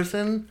other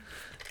person,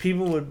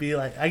 people would be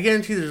like, I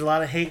guarantee there's a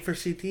lot of hate for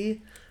CT,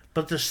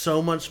 but there's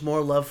so much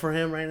more love for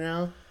him right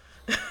now.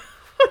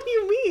 What do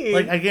you mean?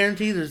 Like, I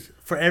guarantee there's,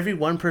 for every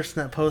one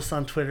person that posts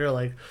on Twitter,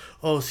 like,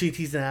 oh,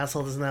 CT's an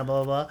asshole, this and that,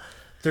 blah, blah, blah,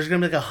 there's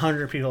going to be like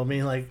 100 people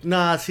being like,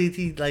 nah,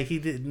 CT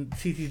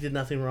did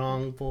nothing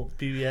wrong,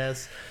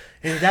 BBS.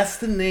 And that's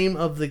the name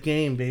of the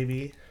game,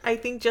 baby. I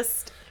think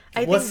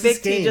What's Big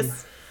this T game?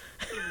 just,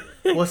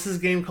 What's this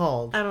game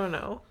called? I don't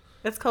know.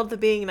 It's called the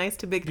Being Nice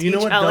to Big T Do you know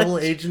what challenge. double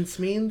agents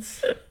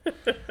means?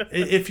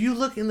 If you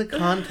look in the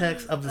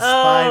context of the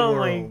spy Oh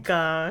world, my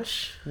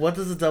gosh. what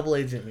does a double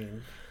agent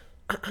mean?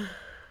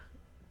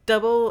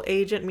 Double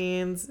agent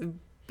means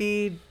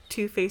be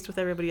two-faced with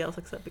everybody else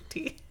except Big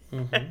T.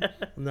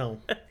 No.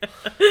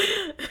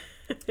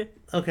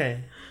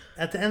 Okay.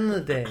 At the end of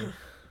the day,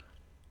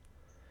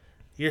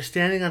 you're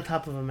standing on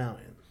top of a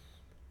mountain.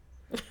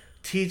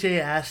 TJ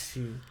asks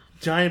you,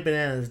 Giant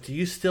Bananas, do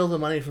you steal the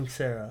money from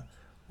Sarah?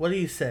 What do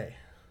you say?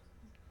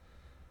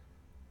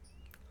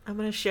 I'm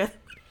going to share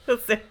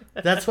with Sarah.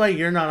 That's why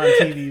you're not on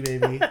TV,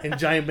 baby, and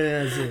Giant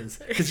Bananas is.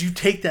 Because you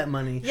take that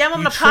money. Yeah, I'm on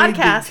you the trade Big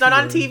podcast, T not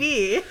on in.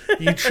 TV.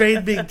 You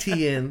trade Big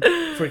T in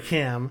for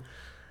Cam.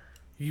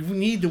 You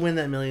need to win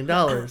that $1 million.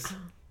 And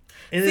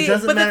it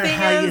doesn't matter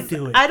how you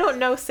do it. I don't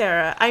know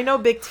Sarah. I know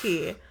Big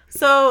T.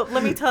 So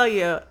let me tell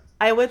you,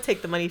 I would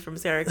take the money from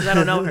Sarah because I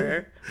don't know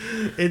her.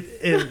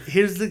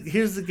 Here's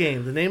the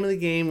game. The name of the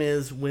game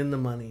is win the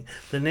money.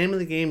 The name of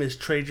the game is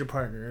trade your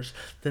partners.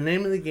 The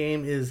name of the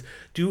game is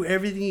do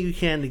everything you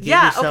can to give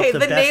yourself the the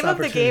best name of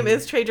the game opportunity.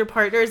 is trade your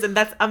partners, and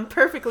I'm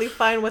perfectly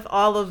fine with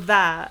all of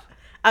that.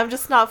 I'm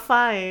just not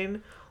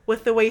fine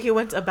with the way he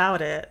went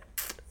about it.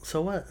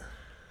 So what?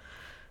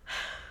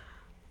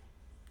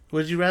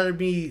 Would you rather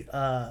me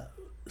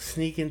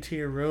sneak into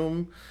your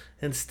room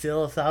and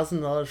steal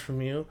 $1,000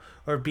 from you,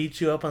 or beat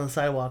you up on the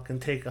sidewalk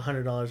and take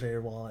 $100 out of your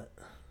wallet?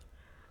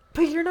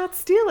 But you're not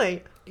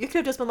stealing. You could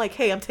have just been like,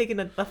 "Hey, I'm taking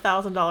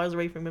 $1,000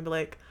 away from him." And be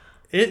like,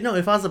 No,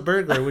 if I was a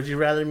burglar, would you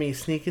rather me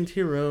sneak into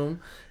your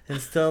room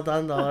and steal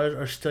 $1,000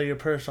 or steal your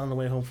purse on the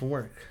way home from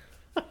work?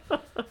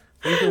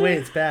 Either way,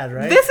 it's bad,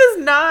 right? "This is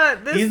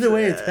not." This, Either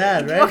way, it's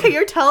bad, right? Okay,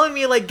 you're telling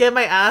me like get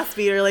my ass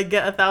beat or like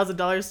get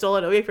 $1,000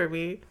 stolen away from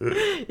me.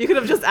 You could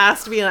have just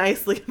asked me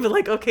nicely and been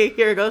like, "Okay,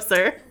 here you go,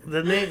 sir."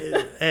 The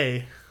name,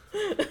 hey,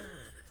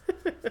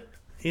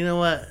 you know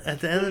what?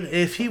 At the end of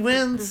if he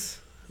wins,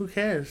 who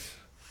cares?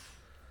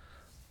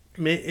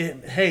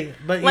 Hey,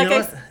 but you Like know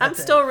what? I'm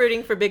still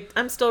rooting for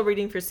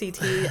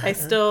CT. I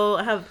still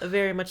have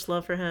very much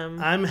love for him.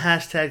 I'm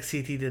hashtag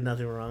CT did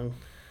nothing wrong.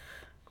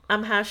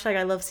 I'm hashtag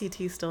I love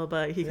CT still,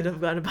 but he could have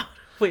gone about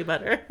it way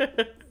better.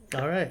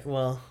 All right,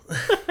 well,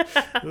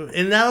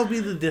 and that'll be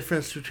the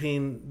difference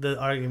between the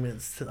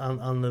arguments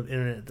on the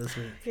internet this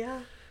week.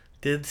 Yeah.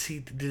 Could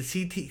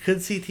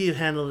CT have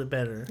handled it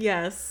better?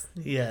 Yes.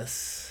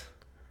 Yes,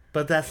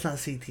 but that's not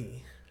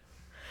CT.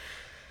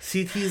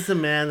 CT's the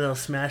man that'll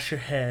smash your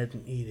head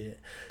and eat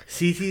it.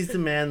 CT's the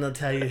man that'll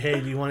tell you,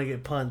 "Hey, do you want to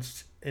get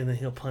punched?" And then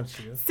he'll punch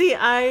you.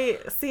 I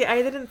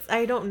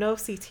don't know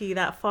CT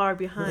that far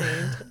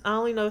behind. I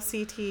only know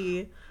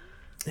CT.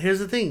 Here's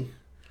the thing.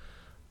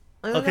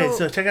 I don't Okay, know.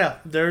 so check it out.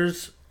 There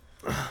was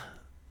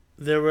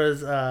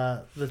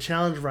the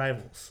Challenge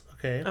Rivals.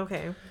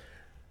 Okay.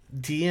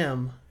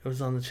 DM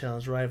was on the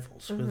Challenge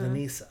Rivals with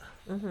Anissa.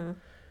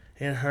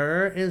 And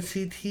her and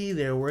CT,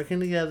 they're working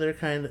together,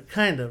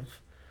 kind of.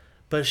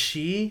 But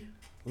she,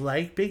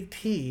 like Big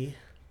T,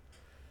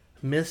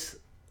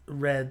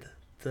 misread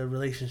the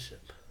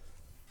relationship.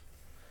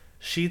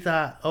 She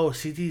thought, oh,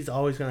 CT's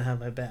always going to have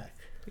my back.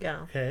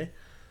 Yeah. Okay.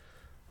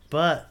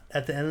 But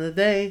at the end of the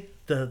day,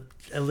 the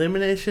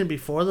elimination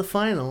before the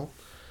final,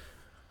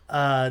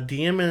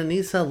 DM and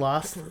Anissa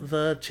lost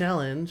the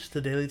challenge,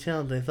 the daily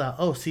challenge. They thought,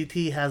 oh,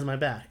 CT has my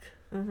back.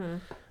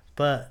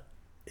 But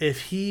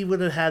if he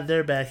would have had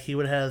their back, he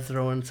would have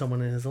thrown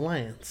someone in his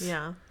alliance.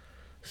 Yeah.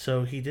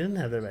 So he didn't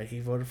have their back. He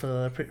voted for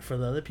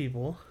the other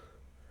people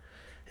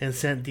and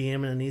sent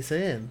DM and Anissa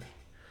in.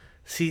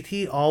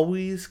 CT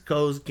always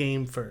goes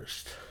game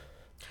first.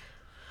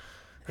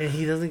 And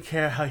he doesn't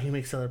care how he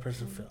makes the other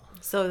person feel.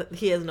 So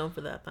he is known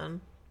for that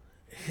then.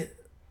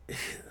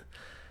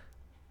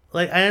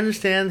 Like, I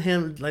understand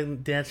him,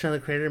 like, Dancing on the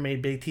Crater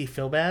made Big T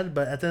feel bad,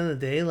 but at the end of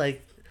the day,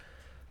 like,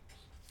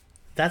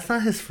 that's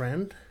not his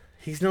friend.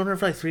 He's known her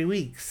for, like, 3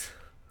 weeks.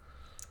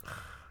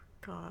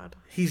 God.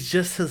 He's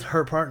just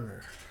her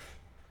partner.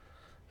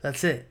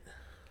 That's it.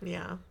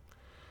 Yeah.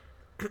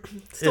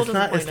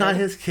 It's not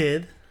his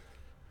kid.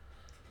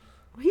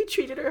 He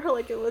treated her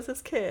like it was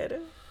his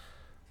kid.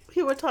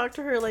 He would talk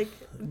to her like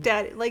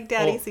daddy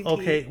CT.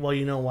 Okay, well,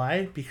 you know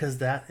why? Because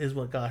that is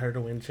what got her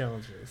to win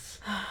challenges.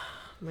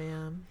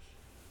 Man.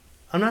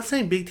 I'm not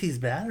saying Big T's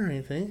bad or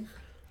anything.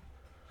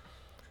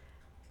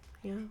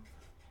 Yeah.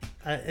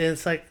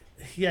 It's like,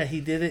 yeah,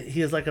 he did it.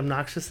 He is, like,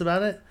 obnoxious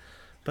about it,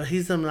 but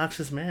he's an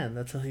obnoxious man.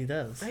 That's what he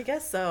does. I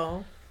guess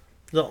so.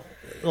 The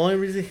only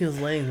reason he was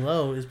laying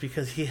low is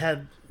because he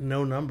had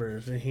no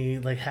numbers, and he,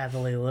 like, had to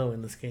lay low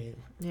in this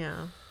game.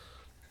 Yeah.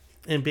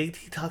 And Big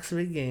T talks a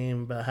big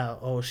game about how,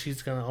 oh,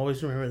 she's going to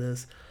always remember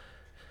this.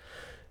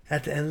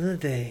 At the end of the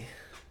day,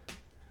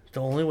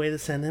 the only way to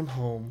send him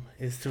home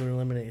is through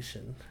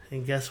elimination.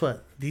 And guess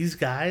what? These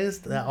guys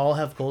that all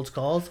have gold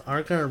skulls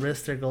aren't going to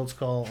risk their gold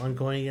skull on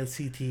going against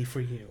CT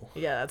for you.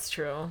 Yeah, that's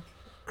true.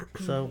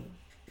 So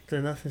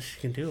there's nothing she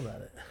can do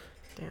about it.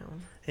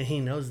 Damn. And he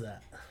knows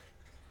that.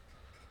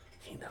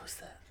 He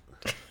knows that.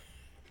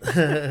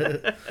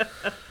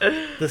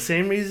 The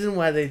same reason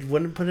why they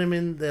wouldn't put him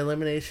in the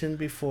elimination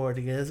before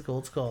to get his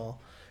gold skull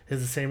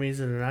is the same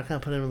reason they're not going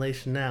to put him in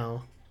elimination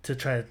now to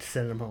try to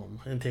send him home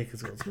and take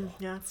his gold skull.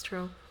 Yeah, that's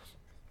true.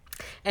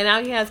 And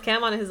now he has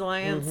Cam on his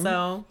alliance,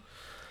 so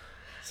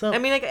I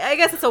mean, I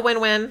guess it's a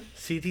win-win.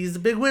 CT's the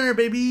big winner,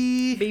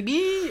 baby.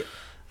 Baby.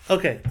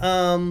 Okay,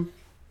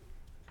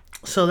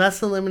 so that's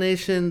the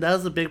elimination. That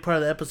was a big part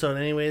of the episode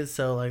anyways,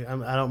 so, like,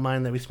 I don't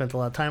mind that we spent a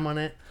lot of time on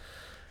it.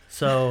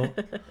 So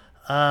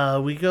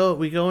we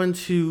go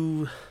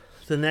into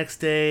the next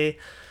day.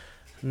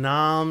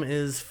 Nam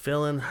is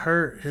feeling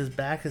hurt. His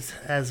back is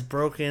as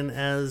broken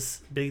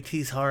as Big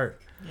T's heart.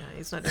 Yeah,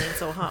 he's not doing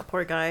so hot,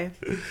 poor guy.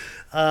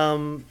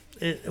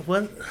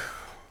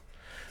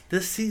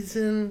 This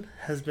season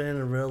has been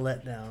a real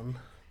letdown.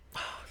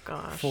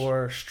 Gosh.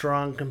 For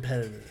strong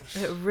competitors.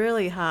 It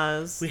really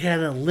has. We had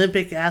an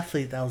Olympic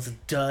athlete that was a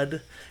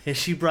dud, and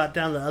she brought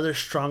down the other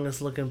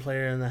strongest looking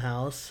player in the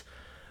house.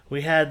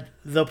 We had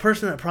the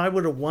person that probably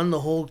would have won the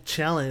whole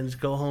challenge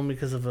go home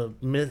because of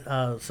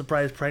a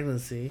surprise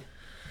pregnancy.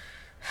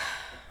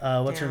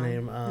 What's her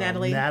name?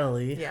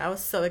 Natalie. Yeah, I was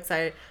so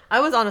excited. I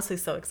was honestly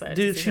so excited.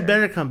 Dude, she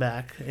better come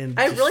back. And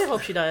I really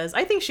hope she does.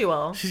 I think she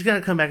will. She's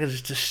gonna come back and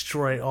just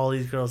destroy all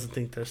these girls and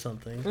think they're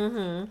something.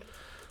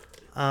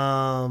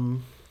 Mm-hmm.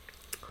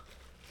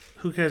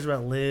 Who cares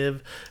about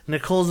Liv?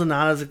 Nicole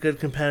Zanata's a good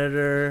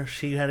competitor.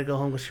 She had to go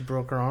home because she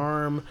broke her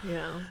arm.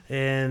 Yeah.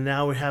 And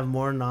now we have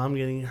more Nam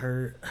getting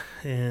hurt.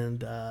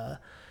 And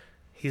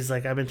he's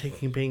like, I've been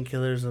taking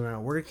painkillers and they're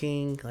not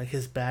working. Like,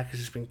 his back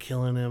has just been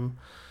killing him.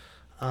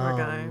 Poor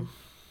guy.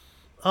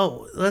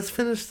 Oh, let's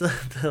finish the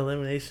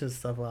elimination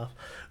stuff off.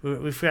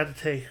 We forgot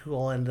to take who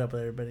all ended up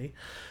with everybody.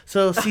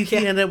 So CT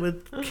ended up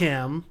with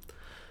Cam.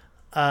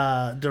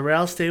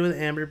 Darrell stayed with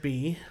Amber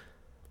B.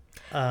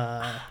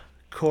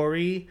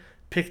 Corey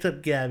picked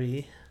up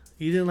Gabby.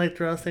 You didn't like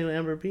Darrell staying with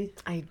Amber B?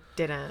 I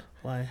didn't.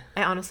 Why?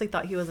 I honestly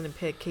thought he was going to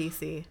pick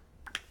Casey.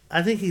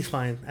 I think he's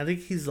fine. I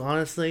think he's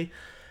honestly...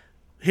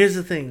 Here's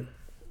the thing.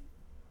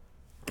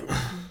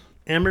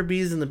 Amber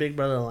B's in the Big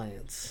Brother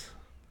Alliance.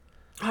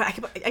 Oh,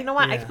 you know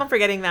what? Yeah. I keep on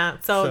forgetting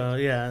that. So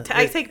yeah.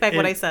 I take back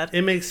what I said.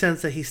 It makes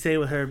sense that he stayed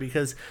with her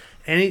because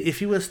if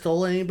he would have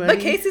stole anybody...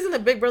 But Casey's in the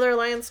Big Brother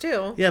Alliance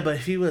too. Yeah, but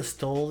if he would have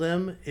stole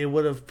them, it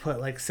would have put,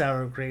 like,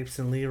 sour grapes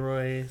in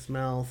Leroy's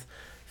mouth,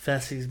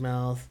 Fessy's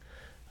mouth.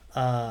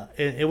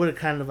 It would have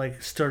kind of,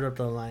 like, stirred up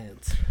the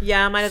alliance.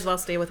 Yeah, might as well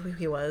stay with who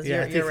he was.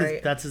 Yeah, you're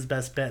right. That's his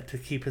best bet, to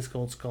keep his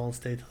gold skull and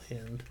stay till the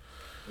end.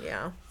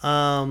 Yeah.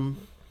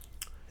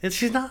 And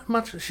she's not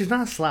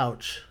a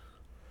slouch.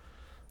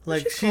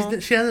 Like, cool.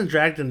 She hasn't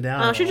dragged him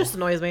down. Oh, she just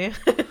annoys me.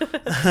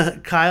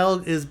 Kyle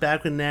is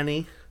back with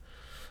Nanny.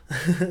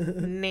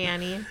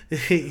 Nanny.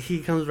 He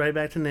comes right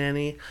back to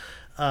Nanny.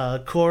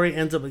 Corey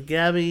ends up with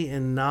Gabby,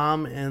 and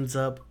Nam ends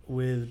up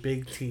with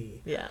Big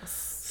T.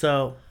 Yes.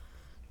 So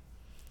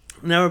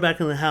now we're back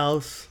in the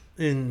house,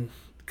 and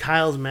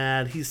Kyle's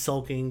mad. He's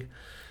sulking.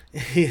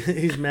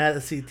 He's mad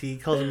at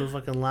CT. Calls him a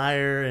fucking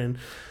liar, and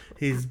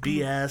he's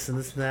BS and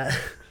this and that.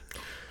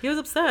 He was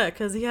upset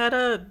because he had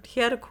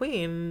a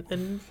queen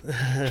and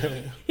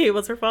he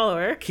was her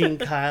follower. King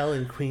Kyle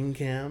and Queen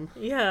Cam.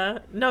 Yeah.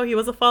 No, he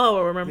was a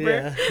follower, remember?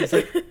 Yeah. He's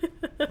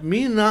like,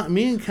 me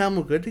and Cam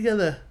were good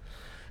together.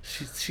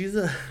 She's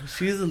a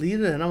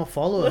leader and I'm a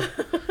follower.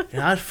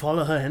 And I'd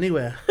follow her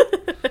anywhere.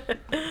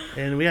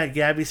 And we got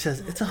Gabby says,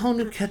 it's a whole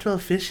new kettle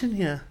of fish in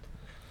here.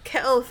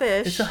 Kettle of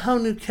fish. It's a whole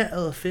new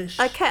kettle of fish.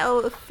 A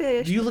kettle of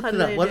fish. You looked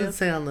it up. What did it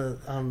say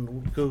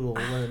on Google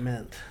what it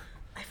meant?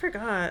 I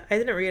forgot. I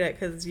didn't read it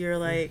because you're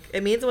like,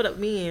 it means what it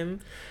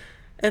means.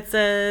 It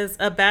says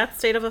a bad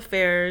state of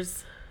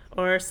affairs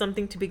or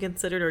something to be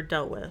considered or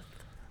dealt with.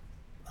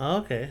 Oh,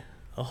 okay.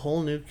 A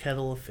whole new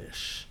kettle of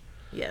fish.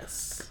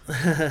 Yes.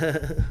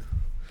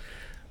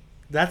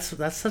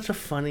 That's such a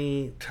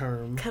funny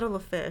term. Kettle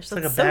of fish. It's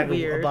That's like a so bag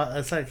weird. of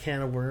it's like a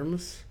can of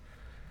worms.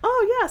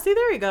 Oh yeah, see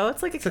there you go.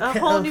 It's like It's a a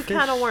whole can new of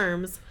can of fish.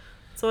 worms.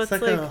 So It's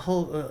like a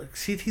whole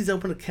CT's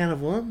opened a can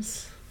of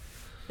worms.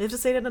 you have to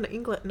say it in an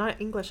English,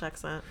 not English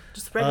accent,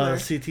 just regular.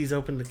 CT's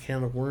opened a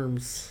can of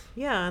worms.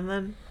 Yeah, and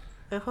then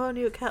a whole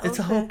new kettle. It's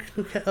a whole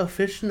new can of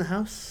fish in the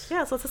house.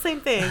 Yeah, so it's the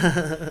same thing,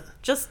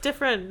 just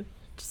different,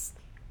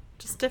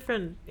 just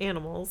different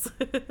animals.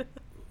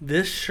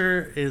 This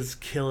shirt is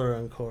killer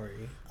on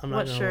Corey. I'm not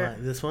What gonna shirt?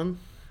 lie. This one.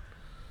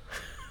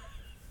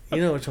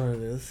 You know which one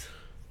it is.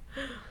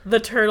 The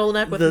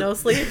turtleneck with no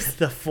sleeves.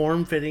 The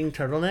form-fitting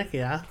turtleneck,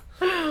 yeah.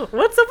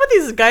 What's up with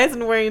these guys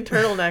and wearing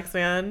turtlenecks,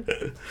 man?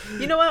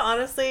 You know what?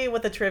 Honestly,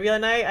 with the trivia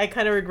night, I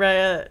kind of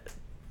regret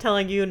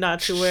telling you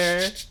not to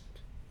wear.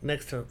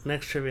 Next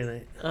trivia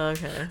night.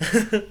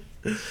 Okay.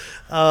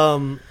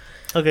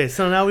 Okay,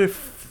 so now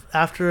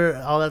after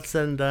all that's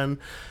said and done,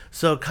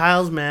 so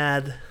Kyle's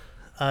mad.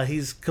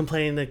 He's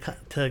complaining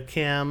to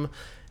Cam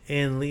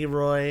and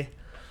Leroy.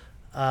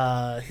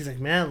 He's like,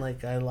 man,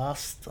 like I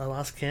lost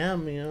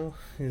Cam, you know.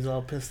 He's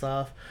all pissed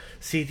off.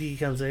 CT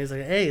comes in. He's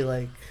like, hey,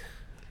 like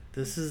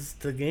this is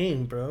the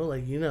game, bro.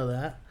 Like you know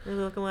that. You're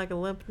looking like a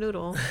limp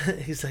noodle.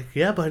 He's like,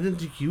 yeah, but I didn't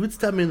think you would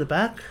stab me in the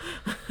back.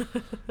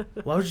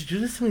 Why would you do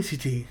this to me,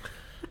 CT?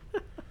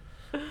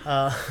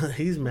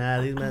 He's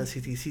mad. He's mad at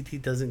CT.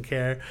 CT doesn't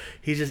care.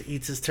 He just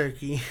eats his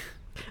turkey.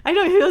 I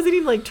know, he was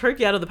eating like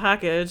turkey out of the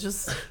package.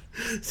 Just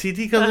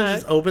CT comes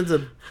and just opens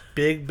a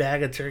big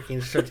bag of turkey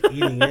and starts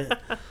eating it.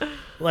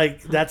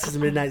 Like that's his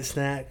midnight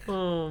snack.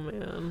 oh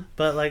man.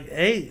 But like,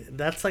 hey,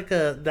 that looks like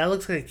a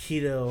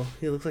keto.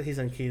 He looks like he's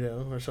on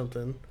keto or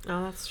something.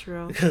 Oh, that's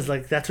true. Because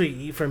like that's what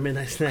you eat for a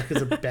midnight snack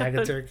is a bag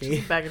of turkey.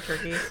 Just a bag of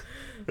turkey.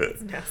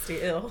 It's nasty,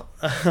 ill.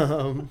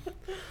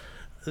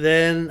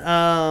 Then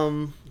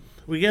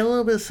we get a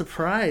little bit of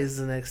surprise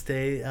the next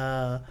day.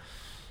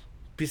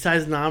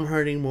 Besides Nam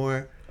hurting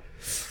more,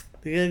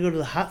 they gotta go to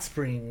the hot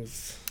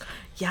springs.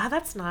 Yeah,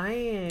 that's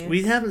nice.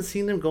 We haven't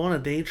seen them go on a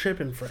day trip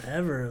in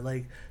forever.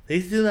 Like they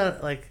used to do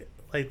that, like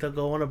they'll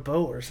go on a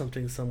boat or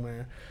something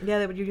somewhere. Yeah,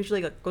 they would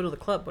usually go to the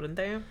club, wouldn't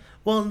they?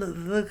 Well,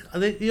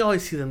 you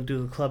always see them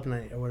do the club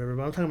night or whatever.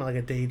 But I'm talking about like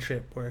a day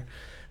trip where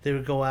they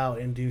would go out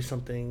and do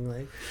something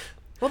like.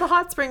 Well, the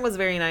hot spring was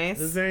very nice.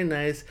 It was very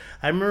nice.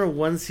 I remember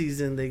one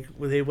season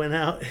they went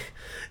out,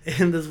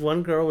 and this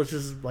one girl was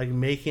just like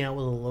making out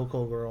with a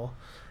local girl,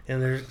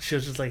 and she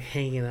was just like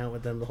hanging out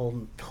with them the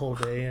whole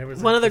day. I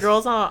was One like, of the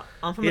girls on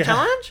from the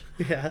challenge?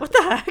 Yeah. What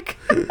the heck?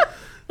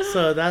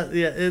 So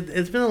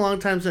it's been a long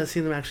time since I've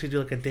seen them actually do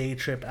like a day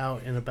trip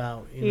out and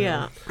about. You know?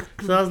 Yeah.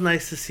 So that was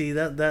nice to see.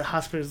 That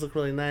hot springs look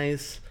really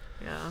nice.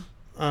 Yeah.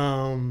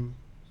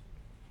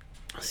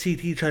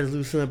 CT tried to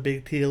loosen up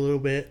Big T a little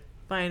bit.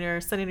 Buying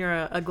her, sending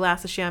her a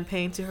glass of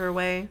champagne to her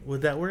way.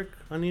 Would that work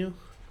on you?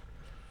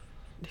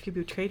 If you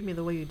betrayed me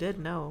the way you did,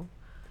 no.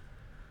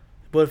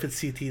 What if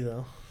it's CT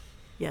though?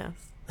 Yes.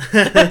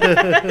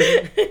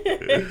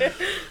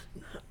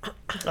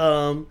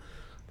 And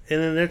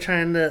then they're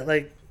trying to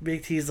like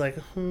Big T's like,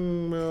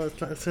 well,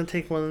 it's gonna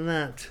take more than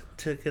that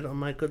to get on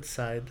my good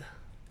side.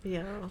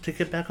 Yeah. To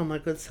get back on my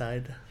good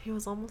side. He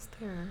was almost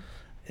there.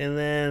 And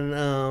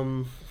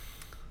then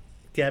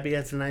Gabby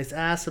has a nice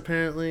ass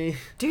apparently.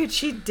 Dude,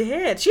 she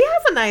did. She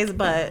has a nice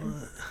butt.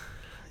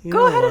 You Go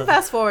know ahead and what?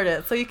 fast forward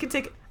it so you can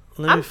take.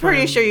 Let me I'm pretty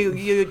find- sure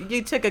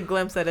you took a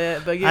glimpse at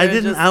it, but you I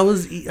didn't. Just, I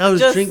was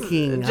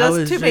drinking. Just I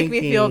was to make me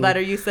feel drinking. better,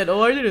 you said,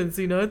 "Oh, I didn't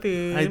see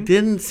nothing." I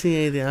didn't see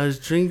anything. I was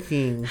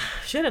drinking.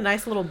 She had a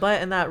nice little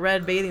butt in that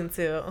red bathing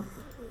suit.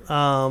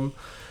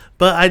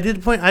 But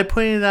I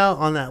pointed out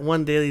on that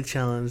one daily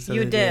challenge. That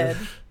You they did.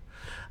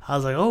 I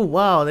was like, oh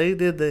wow, they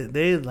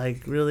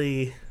like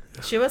really.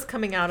 She was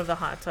coming out of the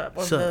hot tub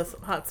of So-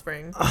 the hot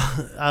spring.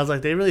 I was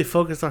like, they really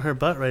focused on her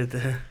butt right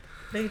there.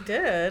 They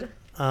did.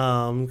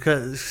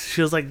 Because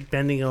she was like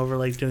bending over,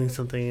 like doing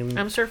something. And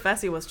I'm sure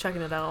Fessy was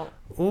checking it out.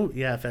 oh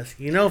yeah, Fessy.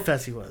 You know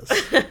Fessy was.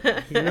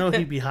 You know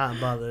he'd be hot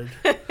and bothered.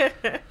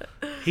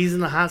 He's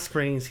in the hot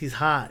springs. He's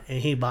hot and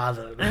he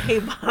bothered. He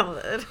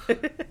bothered.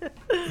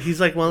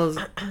 He's like one of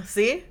those.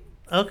 See?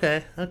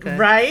 Okay.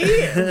 Right?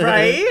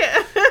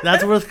 Right?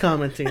 That's worth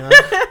commenting on.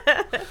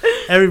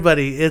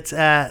 Everybody, it's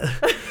at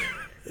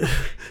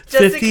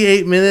Just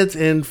 58 minutes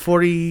and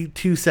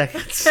 42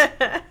 seconds.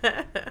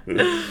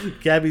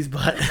 Gabby's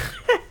butt.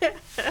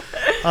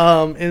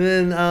 And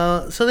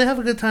then, so they have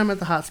a good time at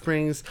the hot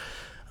springs.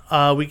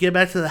 We get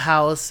back to the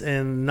house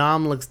and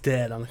Nam looks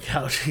dead on the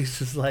couch. He's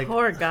just like,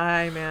 Poor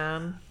guy,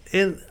 man.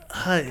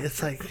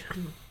 it's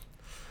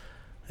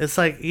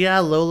like, yeah,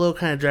 Lolo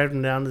kind of dragged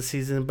him down this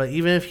season, but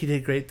even if he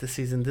did great this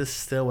season, this is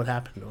still what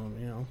happened to him,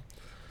 you know?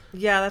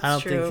 Yeah, that's I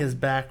don't true. think his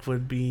back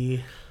would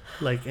be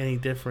like any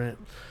different.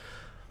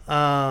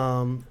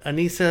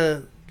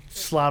 Anissa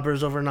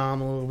slobbers over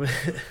Nam a little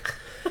bit.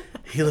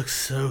 He looks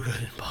so good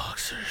in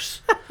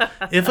boxers.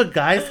 If a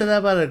guy said that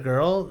about a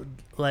girl,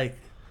 like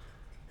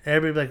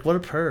everybody be like, what a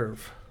perv.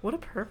 What a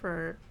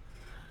pervert.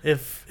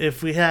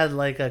 If we had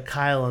like a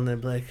Kyle and they'd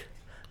be like,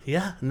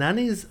 Yeah,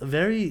 Nani's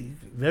very,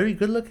 very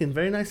good looking,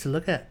 very nice to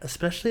look at,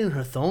 especially in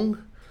her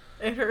thong.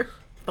 In her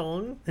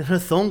thong. In her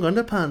thong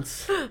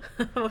underpants.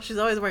 Well, she's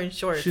always wearing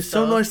shorts. She's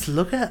so nice to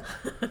look at.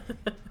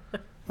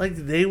 Like,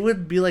 they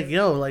would be like,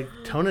 yo, like,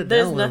 tone it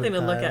There's down a little nothing bit,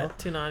 to look Kyle. at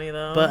to Nani,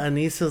 though. But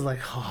Anissa's like,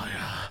 oh,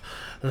 yeah.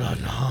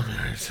 No,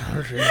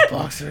 man,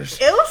 boxers.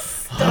 Ew,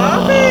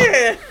 stop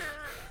it!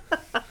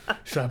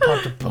 Should I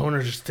pop the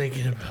boner just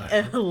thinking about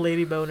it?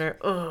 Lady boner.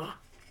 Ugh.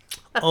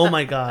 Oh,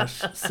 my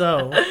gosh.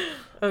 So,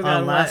 Oh,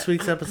 God, on last what?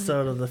 week's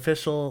episode of the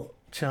official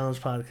challenge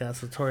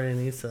podcast with Tori and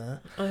Anissa,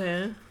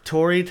 Okay.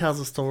 Tori tells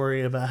a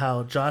story about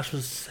how Josh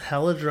was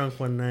hella drunk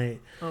one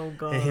night. Oh,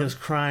 God. And he was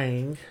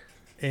crying.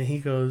 And he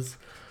goes,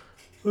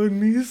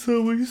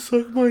 Anissa, will you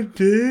suck my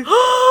dick?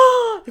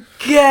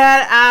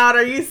 Get out.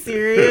 Are you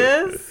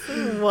serious?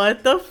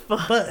 What the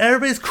fuck? But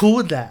everybody's cool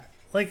with that.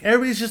 Like,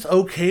 everybody's just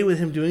okay with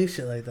him doing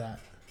shit like that.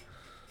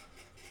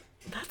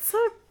 That's so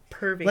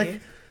pervy.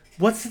 Like,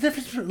 what's the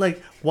difference?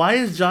 Like, why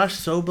is Josh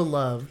so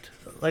beloved?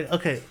 Like,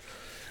 okay,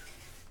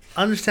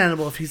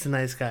 understandable if he's a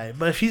nice guy.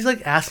 But if he's,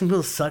 like, asking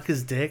people to suck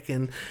his dick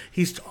and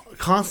he's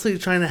constantly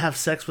trying to have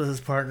sex with his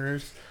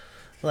partners,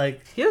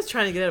 like... He was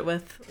trying to get it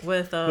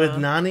with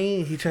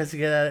Nani, he tries to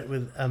get at it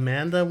with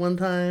Amanda one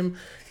time.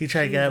 He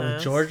tried to get at it with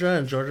Jesus. Georgia,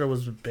 and Georgia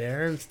was with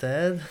Bear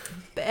instead.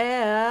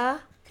 Bear.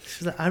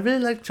 She's like, I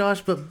really like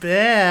Josh, but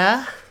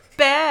Bear...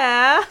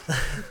 Bear.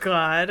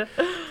 God.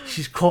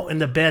 She's caught in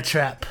the bear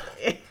trap.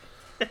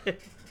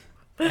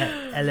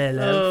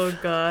 LLF. Oh,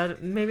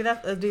 God. Maybe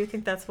that... do you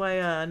think that's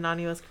why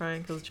Nani was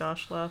crying? Because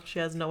Josh left? She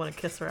has no one to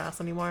kiss her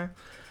ass anymore?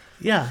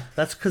 Yeah,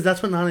 that's because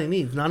that's what Nani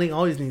needs. Nani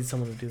always needs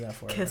someone to do that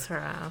for her. Kiss her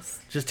ass.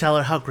 Just tell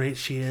her how great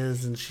she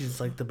is, and she's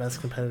like the best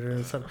competitor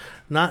and stuff.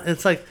 Not,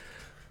 it's like,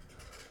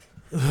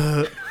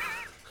 and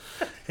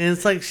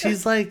it's like she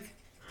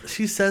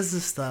says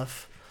this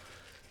stuff.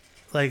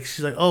 Like,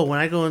 she's like, oh, when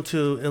I go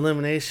into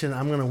elimination,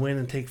 I'm gonna win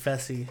and take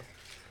Fessy.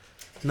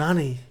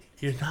 Nani,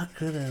 you're not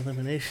good at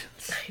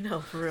eliminations. I know,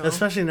 for real.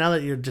 Especially now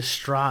that you're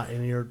distraught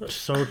and you're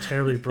so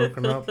terribly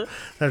broken up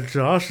that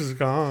Josh is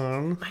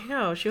gone. I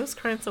know. She was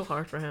crying so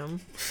hard for him.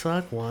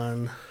 Suck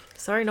one.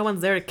 Sorry no one's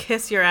there to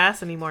kiss your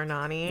ass anymore,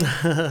 Nani.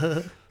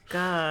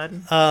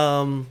 God.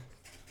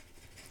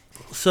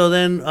 So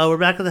then we're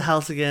back at the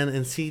house again,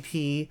 and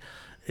CT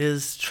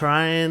is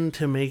trying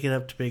to make it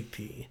up to Big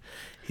T.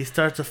 He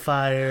starts a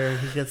fire.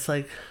 He gets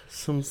like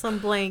some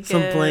blankets.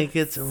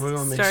 and we're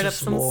gonna make Start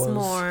some up s'mores. some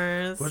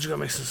s'mores. We're just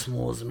gonna make some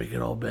s'mores and make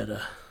it all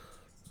better.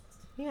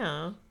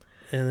 Yeah.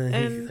 And then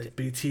he's And- like,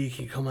 BT,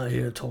 can you come out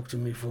here and talk to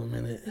me for a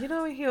minute? You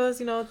know, he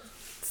was,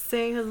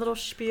 saying his little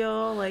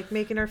spiel, like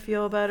making her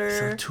feel better.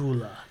 So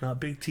Tula, not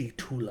Big T,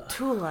 Tula.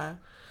 Tula.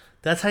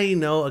 That's how you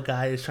know a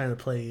guy is trying to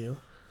play you.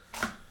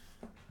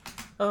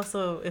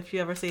 Also, if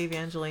you ever say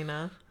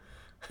Evangelina,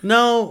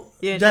 No,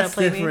 You ain't trying that's to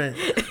play me? different.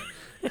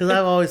 Because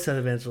I've always said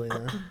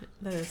Evangelina.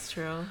 that is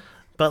true.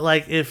 But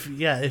like, if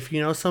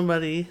you know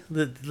somebody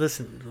that,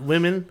 listen,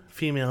 women,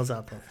 females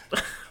out there,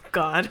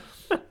 God.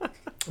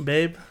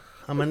 babe,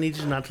 I'm gonna need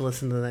you not to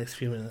listen to the next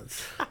few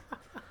minutes,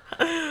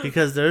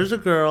 because there's a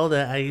girl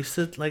that I used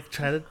to like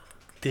try to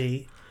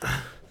date.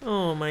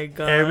 Oh my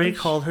God. Everybody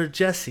called her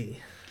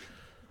Jessie,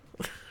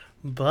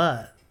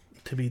 but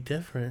to be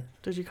different,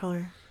 Did you call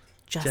her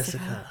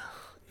Jessica.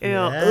 Ew.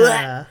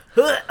 Yeah.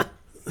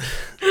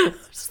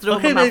 Just throw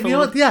Okay, my mouth babe, you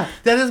know a what? Yeah,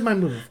 that is my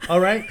move. All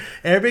right.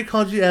 Everybody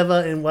called you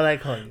Eva, and what I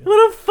call you.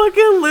 What a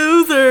fucking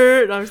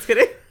loser. No, I'm just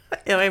kidding.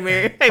 Am I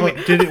married? Oh,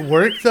 did it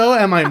work though?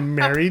 Am I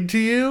married to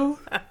you?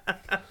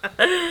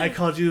 I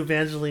called you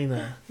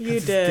Evangelina. You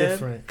it's did.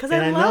 different. Because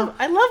And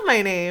I love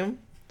my name.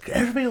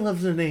 Everybody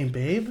loves their name,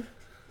 babe.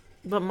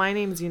 But my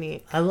name's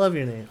unique. I love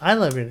your name. I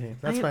love your name.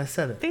 That's I- why I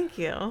said it. Thank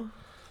you.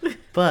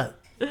 But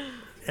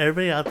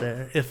everybody out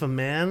there, if a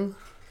man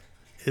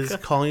is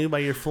calling you by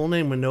your full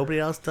name when nobody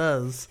else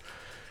does,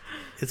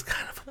 it's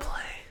kind of a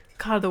play.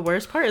 God, the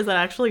worst part is that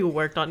actually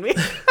worked on me.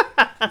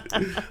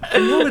 I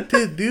know it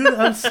did, dude.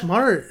 I'm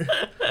smart.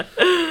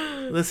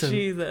 Listen,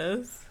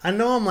 Jesus. I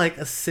know I'm like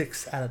a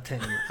 6 out of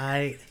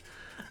 10.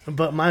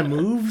 But my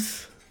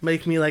moves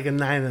make me like a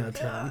 9 out of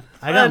 10.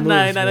 I got A moves,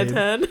 9 out of babe.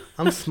 10.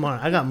 I'm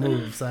smart. I got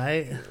moves,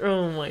 alright?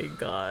 Oh my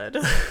God.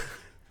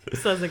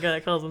 Says a guy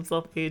that calls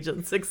himself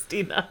Agent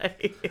 69.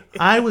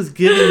 I was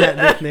given that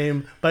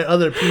nickname by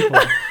other people.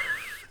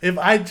 If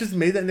I just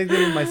made that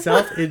nickname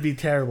myself, it'd be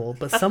terrible.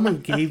 But someone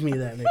gave me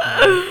that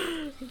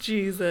nickname.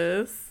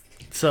 Jesus.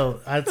 So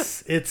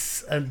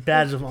it's a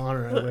badge of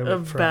honor. I wear A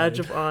with pride. badge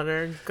of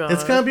honor. God.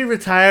 It's gonna be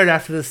retired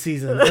after this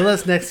season,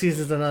 unless next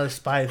season's another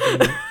spy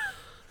theme.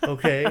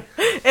 Okay,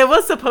 It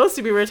was supposed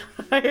to be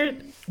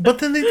retired. but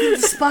then they did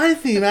the spy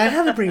theme. I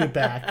had to bring it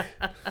back.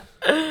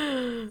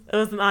 It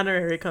was an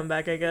honorary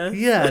comeback, I guess.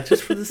 Yeah,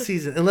 just for the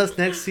season. Unless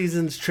next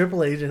season's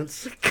Triple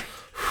Agents.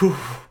 Whew.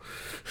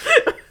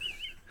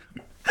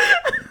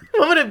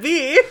 What would it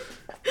be?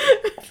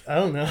 I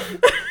don't know.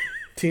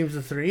 Teams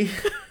of 3.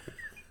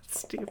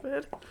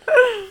 Stupid.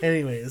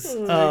 Anyways,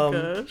 Oh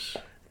my gosh.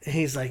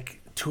 he's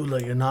like,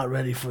 Tula, you're not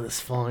ready for this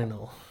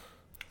final.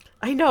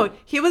 I know.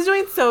 He was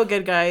doing so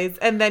good, guys.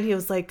 And then he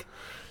was like,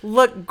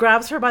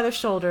 grabs her by the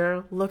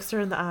shoulder, looks her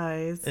in the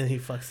eyes. And he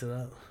fucks it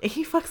up.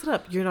 He fucks it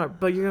up. You're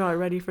not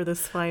ready for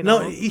this final.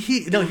 No,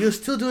 he was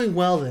still doing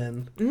well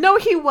then. No,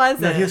 he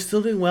wasn't. No, he was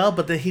still doing well,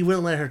 but then he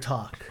wouldn't let her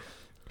talk.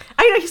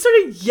 I know, he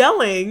started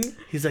yelling.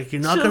 He's like,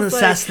 you're not She going to was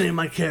like- assassinate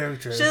my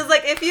character. She was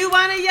like, if you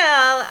want to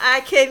yell,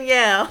 I can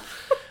yell.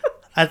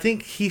 I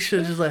think he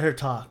should just let her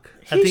talk.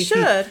 I He think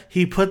should.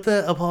 He put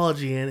the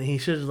apology in, and he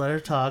should just let her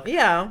talk.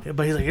 Yeah.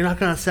 But he's like, you're not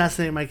going to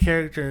assassinate my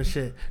character and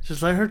shit.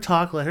 Just let her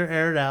talk, let her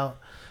air it out,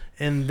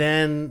 and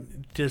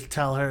then just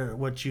tell her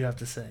what you have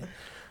to say.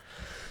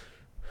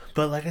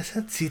 But like I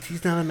said,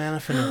 CT's not a man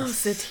of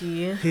finesse.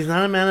 CT. He's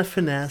not a man of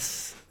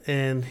finesse,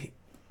 and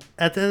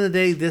at the end of the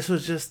day, this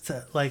was just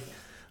like,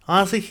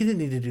 honestly, he didn't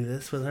need to do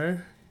this with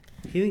her.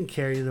 He didn't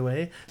care either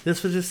way.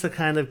 This was just to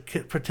kind of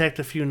protect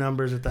a few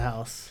numbers at the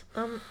house.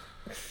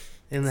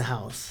 In the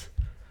house.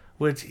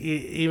 Which,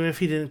 even if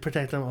he didn't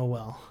protect them, oh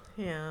well.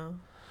 Yeah.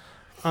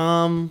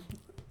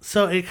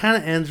 So it kind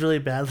of ends really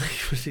badly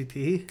for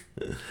CT.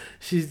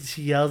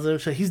 She yells at him.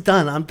 She's like, he's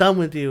done. I'm done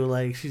with you.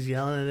 Like, she's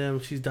yelling at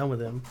him. She's done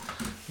with him.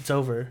 It's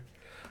over.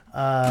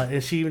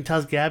 And she even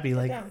tells Gabby,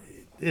 like,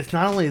 it's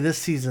not only this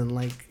season.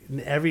 Like,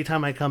 every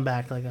time I come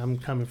back, like, I'm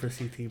coming for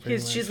CT.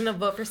 She's going to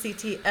vote for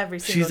CT every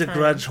single time. She's a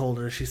grudge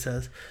holder, she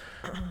says.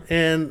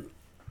 And,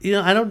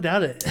 I don't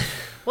doubt it.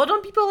 Well,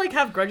 don't people, like,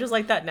 have grudges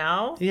like that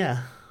now?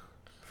 Yeah.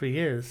 For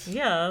years.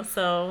 Yeah,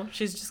 so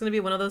she's just going to be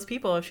one of those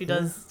people if she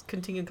does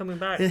continue coming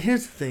back. And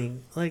here's the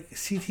thing. Like,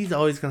 CT's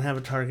always going to have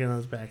a target on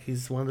his back.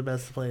 He's one of the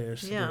best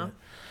players. Yeah.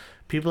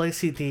 People like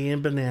CT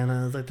and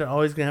Bananas, like, they're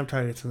always going to have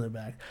targets on their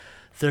back.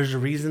 There's a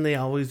reason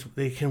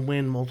they can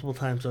win multiple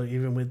times, though,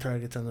 even with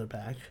targets on their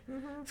back.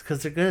 Mm-hmm. It's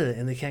because they're good at it,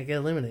 and they can't get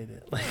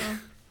eliminated. Like,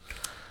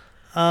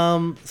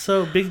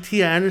 so, Big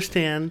T, I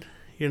understand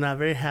you're not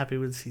very happy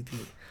with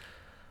CT.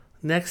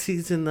 Next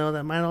season, though,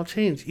 that might all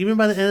change. Even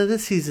by the end of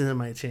this season, it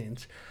might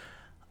change.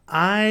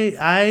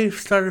 I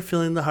started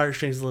feeling the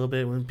heartstrings a little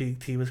bit when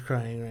Big T was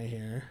crying right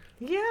here.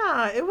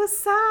 Yeah, it was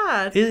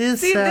sad. It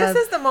is See, sad.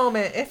 this is the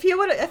moment. If they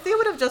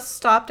would have just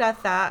stopped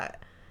at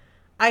that,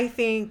 I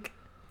think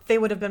they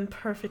would have been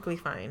perfectly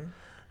fine.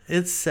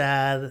 It's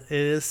sad. It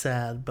is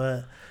sad,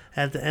 but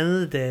at the end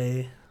of the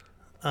day,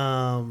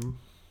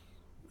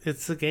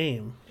 it's a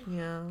game.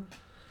 Yeah.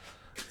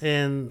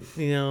 And,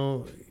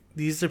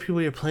 these are people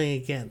you're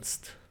playing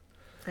against.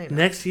 I know.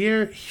 Next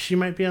year, she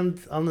might be on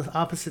the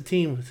opposite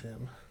team with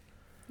him.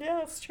 Yeah,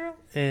 that's true.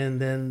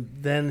 And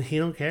then he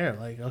don't care.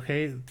 Like,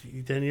 okay,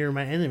 then you're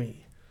my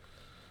enemy.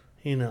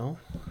 In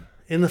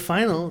the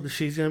final,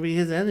 she's going to be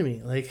his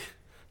enemy. Like,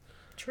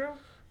 true.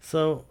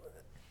 So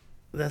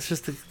that's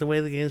just the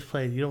way the game's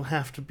played. You don't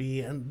have to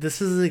be... And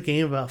this is a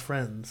game about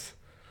friends.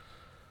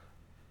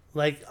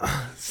 Like,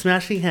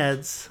 Smashing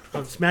Heads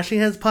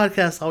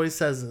podcast always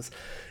says this.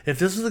 If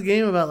this was a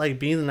game about, like,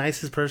 being the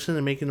nicest person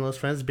and making the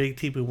most friends, Big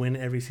T would win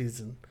every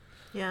season.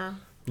 Yeah.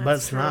 But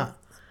it's not.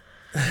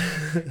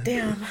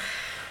 Damn.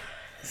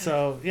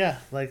 So, yeah,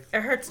 like...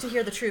 It hurts to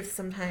hear the truth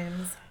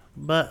sometimes.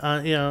 But,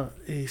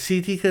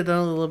 CT could have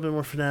done a little bit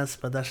more finesse,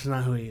 but that's just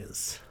not who he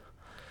is.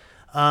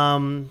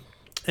 And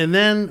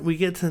then we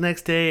get to the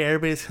next day,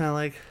 everybody's kind of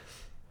like...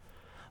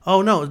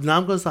 Oh, no,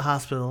 Nam goes to the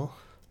hospital.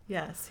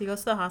 Yes, he goes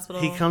to the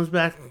hospital. He comes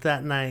back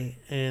that night,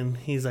 and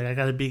he's like, I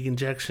got a big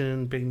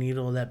injection, big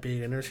needle that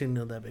big. I've never seen a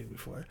needle that big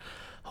before.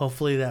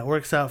 Hopefully that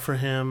works out for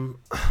him.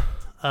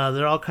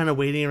 They're all kind of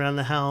waiting around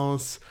the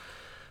house.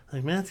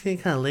 Like, man, it's getting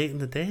kind of late in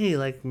the day.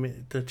 Like,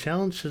 the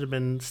challenge should have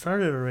been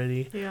started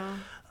already. Yeah.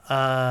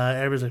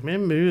 Everybody's like,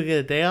 man, maybe we'll get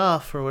a day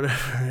off or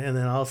whatever. And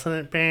then all of a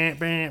sudden, bam,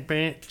 bam,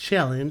 bam,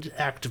 challenge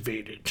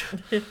activated.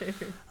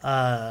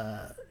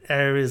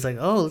 Everybody's like,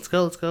 oh, let's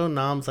go.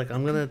 Nam's like,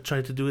 I'm going to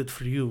try to do it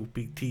for you,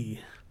 Big T.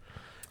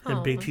 And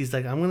Aww. Big T's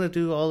like, I'm going to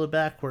do all the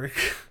back work.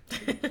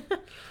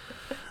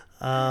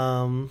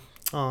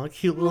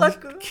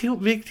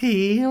 Cute Big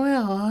T. Oh my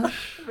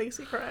gosh. Makes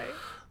me cry.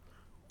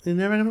 You're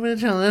never going to win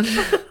a challenge.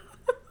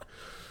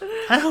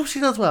 I hope she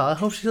does well. I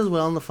hope she does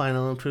well in the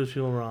final and proves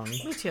people wrong.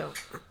 Me too.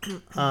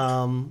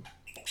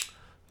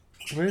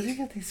 Where does he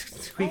get these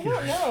squeaky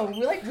I don't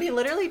know. We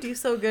literally do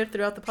so good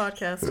throughout the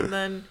podcast, and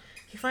then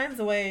he finds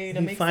a way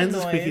to make some noise. He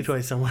finds a squeaky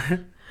toy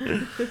somewhere.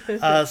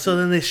 So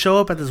then they show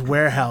up at this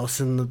warehouse,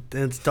 and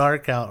it's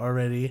dark out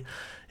already.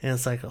 And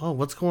it's like, oh,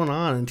 what's going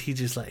on? And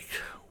TJ's like,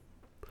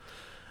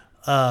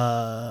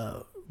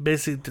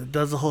 basically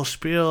does the whole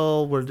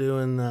spiel. We're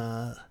doing,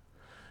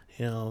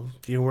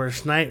 your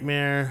worst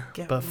nightmare.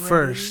 But ready.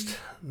 first,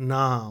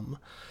 Nam,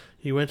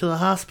 you went to the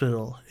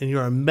hospital, and you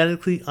are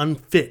medically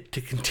unfit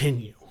to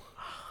continue.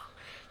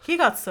 He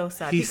got so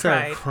sad. He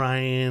started cried.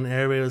 crying.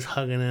 Everybody was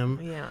hugging him.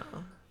 Yeah.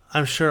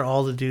 I'm sure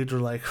all the dudes were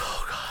like,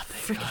 oh, God,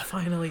 thank God.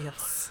 Finally,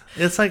 yes.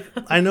 It's like,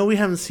 I know we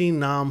haven't seen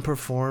Nam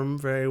perform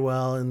very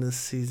well in this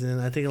season.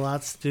 I think a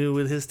lot's to do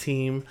with his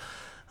team.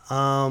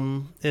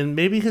 And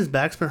maybe his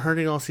back's been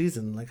hurting all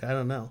season. Like, I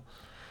don't know.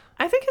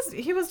 I think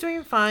he was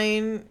doing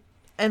fine.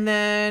 And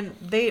then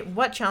they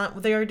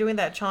were doing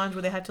that challenge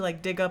where they had to,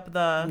 like, dig up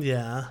the...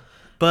 Yeah.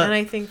 But And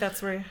I think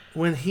that's where.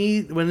 when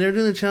they're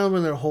doing the challenge,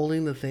 when they're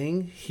holding the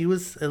thing,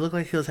 it looked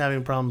like he was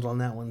having problems on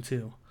that one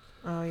too.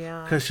 Oh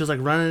yeah. Because she was like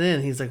running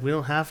in. He's like, we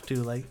don't have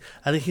to. Like,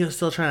 I think he was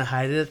still trying to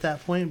hide it at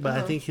that point, but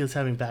I think he was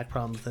having back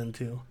problems then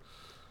too.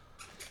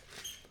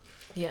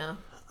 Yeah.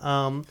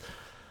 And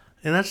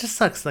that just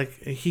sucks. Like,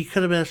 he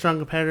could have been a strong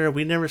competitor.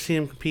 We never see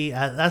him compete.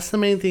 That's the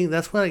main thing.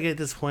 That's what I get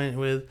disappointed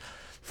with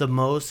the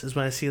most, is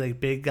when I see like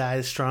big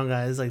guys, strong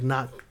guys, like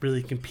not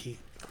really compete.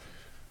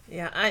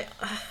 Yeah.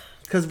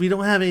 Because we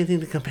don't have anything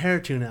to compare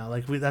to now.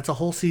 Like, that's a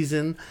whole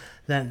season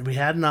that we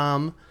had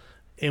Nam,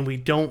 and we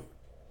don't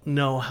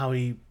know how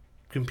he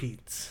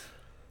competes.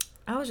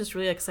 I was just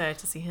really excited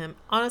to see him.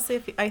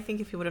 Honestly, I think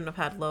if he wouldn't have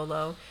had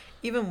Lolo,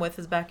 even with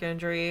his back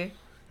injury,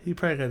 He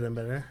probably could have done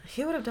better.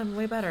 he would have done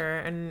way better.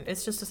 And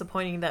it's just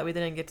disappointing that we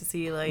didn't get to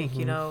see, like,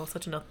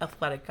 such an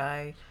athletic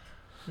guy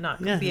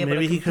not Yeah, be able to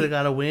maybe he could have compete.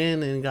 got a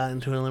win and got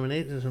into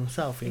elimination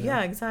himself. You know?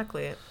 Yeah,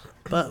 exactly.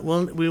 But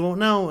we won't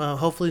know.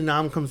 Hopefully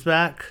Nam comes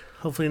back.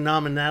 Hopefully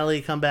Nam and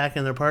Natalie come back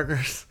and they're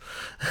partners.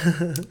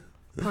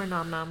 Poor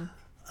Nom Nom.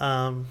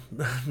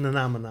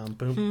 Nanamanam.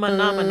 Boom.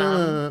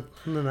 Manamanam.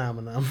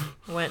 Nanamanam.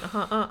 Went,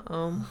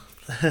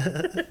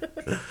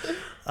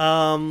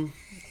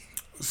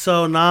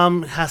 So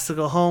Nam has to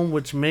go home,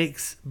 which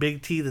makes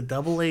Big T the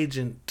double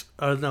agent.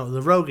 Or no,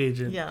 the rogue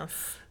agent.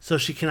 Yes. So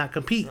she cannot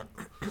compete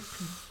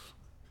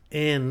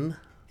in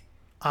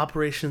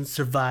Operation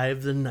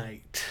Survive the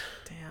Night.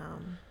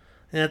 Damn.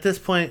 And at this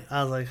point,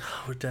 I was like,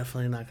 oh, we're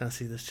definitely not going to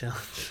see this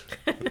challenge.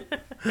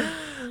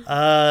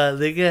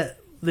 They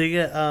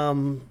get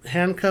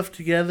handcuffed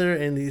together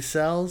in these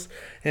cells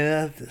and they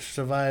have to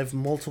survive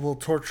multiple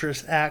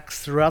torturous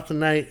acts throughout the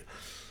night.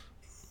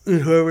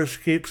 And whoever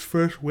escapes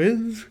first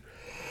wins.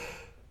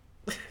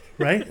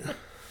 Right?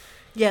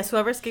 Yes,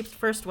 whoever escapes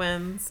first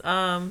wins.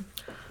 Some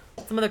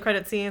of the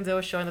credit scenes, it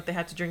was showing that they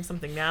had to drink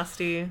something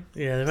nasty.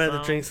 Yeah, they've had to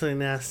So- drink something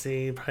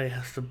nasty. Probably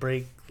has to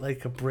break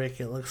like a brick,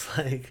 it looks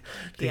like,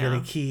 to get a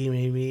Yeah. key,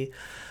 maybe.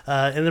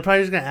 And they're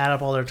probably just going to add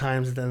up all their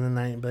times at the end of the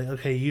night and be like,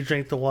 okay, you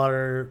drank the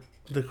water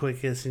the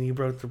quickest and you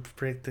broke the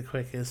brick the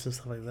quickest and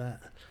stuff like that.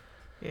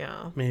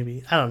 Yeah.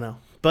 Maybe. I don't know.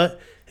 But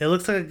it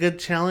looks like a good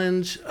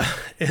challenge.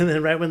 And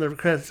then right when the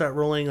credits start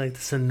rolling, like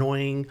this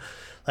annoying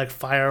like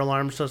fire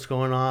alarm starts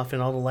going off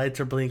and all the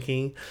lights are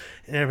blinking.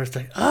 And everyone's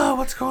like, oh,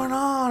 what's going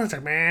on? It's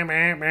like, meh,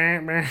 meh,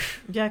 meh, meh.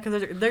 Yeah,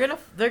 because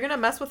they're gonna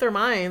mess with their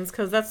minds,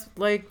 because that's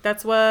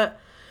what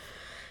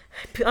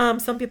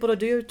some people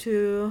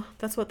do.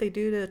 That's what they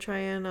do to try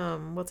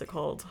and what's it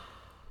called?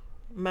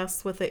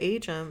 Mess with the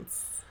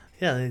agents.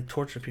 Yeah, they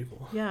torture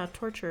people. Yeah,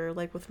 torture,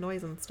 like with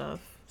noise and stuff.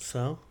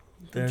 So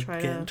they're try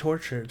getting to-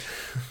 tortured.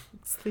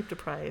 Sleep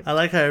deprived. I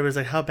like how everybody's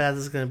like, how bad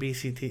is this going to be,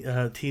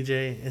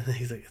 TJ? And then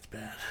he's like, it's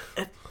bad.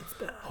 It's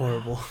bad.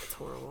 Horrible. It's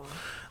horrible.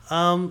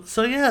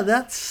 So yeah,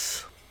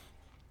 that's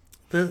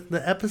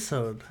the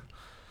episode,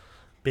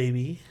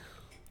 baby.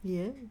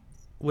 Yeah.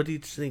 What do you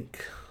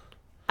think?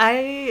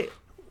 It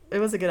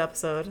was a good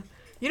episode.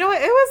 You know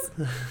what? It was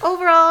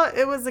overall,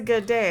 it was a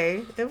good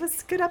day. It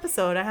was a good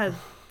episode. I had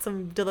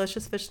some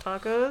delicious fish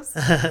tacos.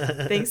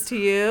 Thanks to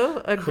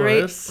you. A great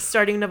course.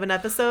 starting of an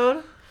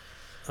episode.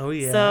 Oh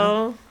yeah.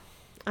 So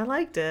I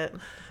liked it.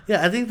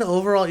 Yeah, I think the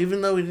overall,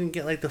 even though we didn't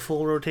get like the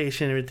full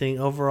rotation and everything,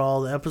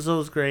 overall the episode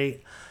was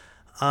great.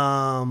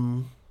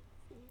 Yeah,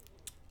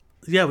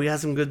 we had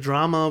some good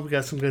drama. We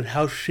got some good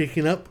house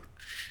shaking up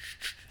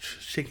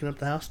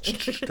the house.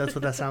 That's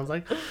what that sounds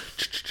like.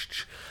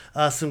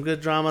 Some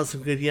good drama,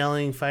 some good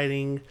yelling,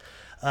 fighting.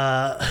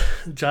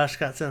 Josh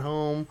got sent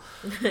home.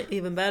 Even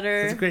It was a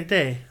better. great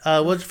day.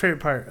 What's your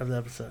favorite part of the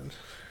episode?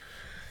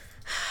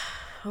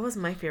 What was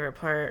my favorite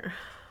part?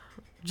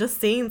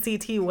 Just seeing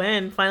CT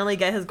win, finally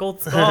get his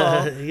gold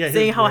skull. Yeah, he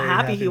seeing was how very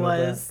happy he with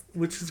was. that,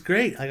 which is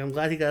great. Like, I'm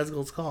glad he got his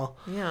gold skull.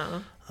 Yeah.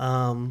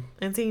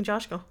 And seeing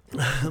Josh go.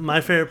 My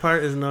favorite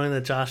part is knowing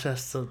that Josh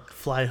has to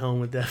fly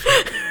home with Debbie.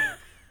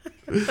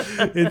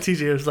 And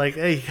TJ was like,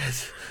 hey, you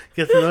guys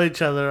get to know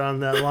each other on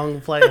that long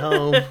flight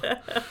home.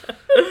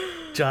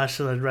 Josh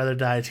said, I'd rather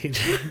die,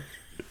 TJ.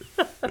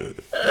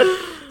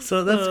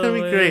 So that's going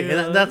to be great.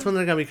 And that's when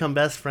they're going to become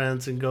best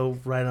friends and go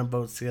ride on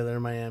boats together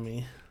in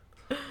Miami.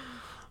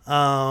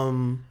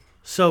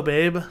 So,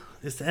 babe,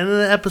 it's the end of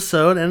the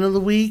episode, end of the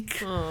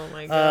week. Oh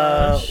my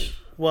gosh.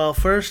 Well,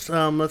 first,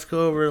 let's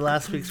go over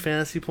last week's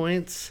fantasy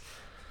points.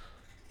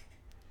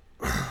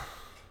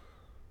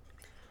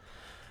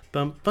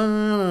 Bum,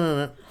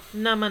 bum.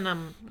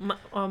 Manamanam.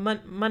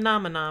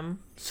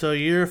 So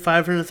you're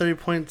 530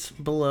 points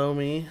below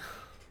me.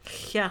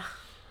 Yeah.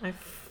 I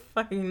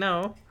fucking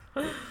know.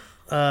 2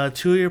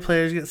 of your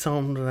players get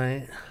home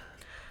tonight.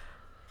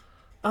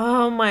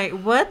 Oh my,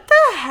 what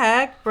the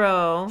heck,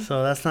 bro?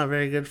 So that's not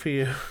very good for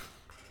you.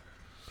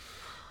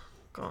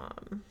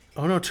 God.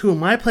 Oh no, 2 of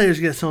my players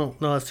get home.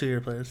 No, that's 2 of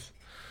your players.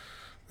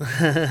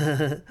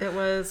 It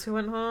was, who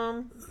went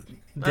home?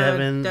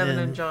 Devin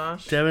and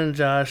Josh. Devin and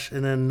Josh,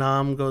 and then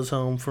Nam goes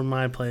home for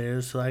my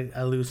players, so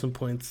I lose some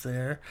points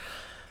there.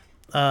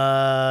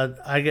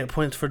 I get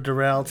points for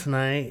Darrell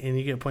tonight, and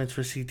you get points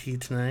for CT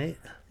tonight.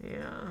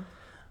 Yeah.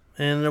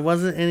 And there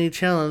wasn't any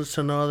challenge,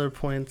 so no other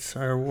points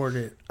are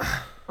awarded.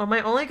 Well,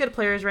 my only good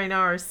players right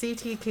now are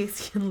CT,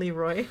 Casey, and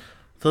Leroy.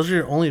 Those are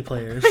your only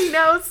players. I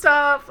know,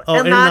 stop. Oh,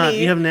 and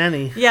Nani. you have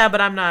Nanny. Yeah,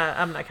 but I'm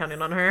not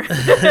counting on her.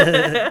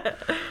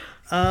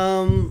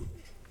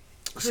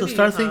 So do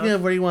start you thinking have?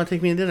 of where you want to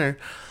take me to dinner.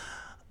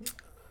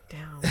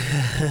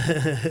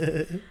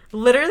 Damn.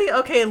 Literally,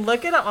 okay,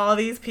 look at all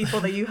these people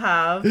that you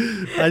have. I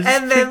just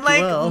And then, picked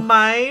like, well.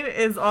 mine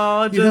is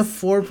all You have just...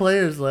 4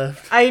 players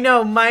left. I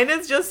know, mine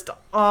is just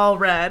all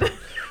red.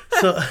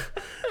 So,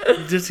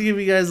 just to give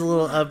you guys a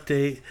little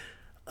update,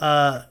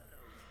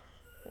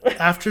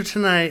 after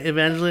tonight,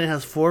 Evangeline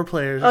has 4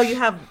 players. Oh, you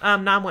have...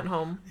 Nam went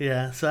home.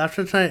 Yeah, so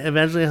after tonight,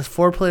 Evangeline has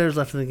 4 players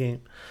left in the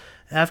game.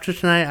 After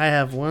tonight, I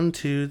have 1,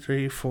 2,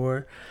 3,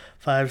 4,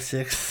 5,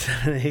 6,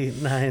 7,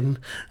 8, 9.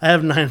 I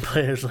have 9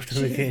 players left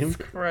in the game.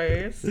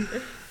 Christ.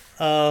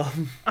 I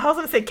was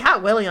going to say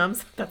Cat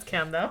Williams. That's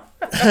Cam, though.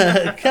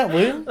 Cat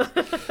Williams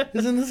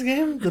is in this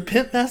game? The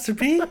Pimp Master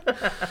P?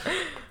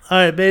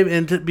 Alright, babe,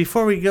 and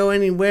before we go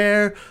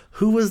anywhere,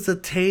 who was the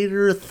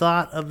tater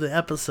thought of the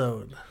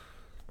episode?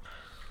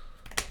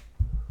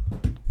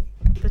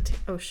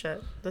 Oh,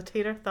 shit. The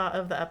tater thought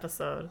of the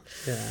episode.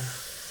 Yeah.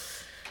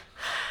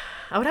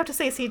 I would have to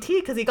say CT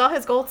because he got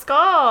his gold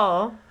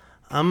skull.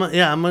 I'm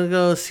gonna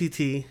go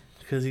CT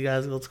because he got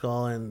his gold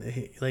skull and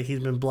he's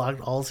been blocked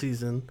all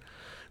season.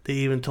 They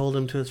even told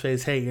him to his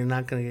face, "Hey, you're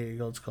not gonna get your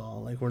gold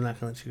skull. Like, we're not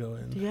gonna let you go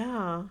in."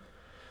 Yeah.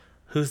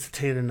 Who's the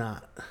tater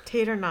not?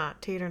 Tater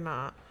not.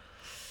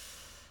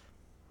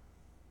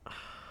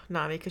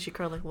 Nani, because she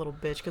cried like a little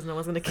bitch because no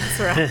one's going to kiss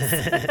her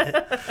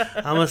ass.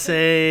 I'm gonna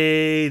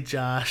say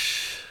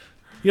Josh.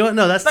 You know what?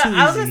 No, that's But too easy.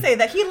 I was going to say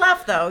that he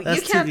left, though.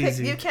 That's you can't too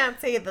easy. You can't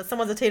say that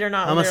someone's a tater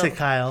not. I'm gonna say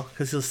Kyle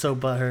because he was so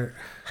butthurt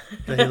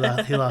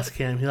that he lost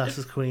Cam. He lost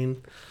his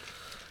queen.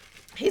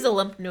 He's a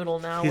limp noodle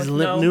now. He's with a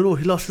limp noodle.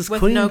 He lost his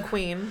with queen. no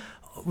queen.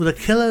 The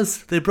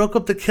Killers. They broke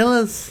up the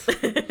Killers.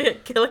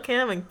 Kill a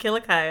Cam and kill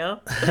a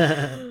Kyle.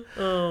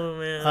 Oh,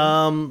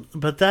 man.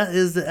 But that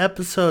is the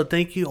episode.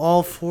 Thank you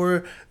all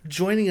for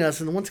joining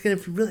us. And once again,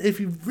 if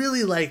you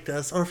really liked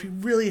us or if you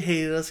really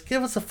hated us,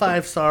 give us a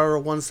 5-star or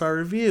a 1-star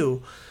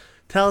review.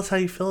 Tell us how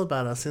you feel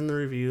about us in the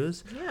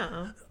reviews.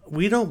 Yeah.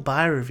 We don't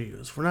buy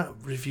reviews. We're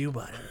not review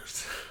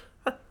buyers.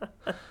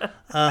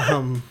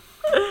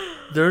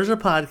 There's a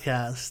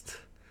podcast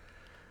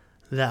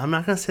that I'm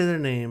not going to say their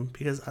name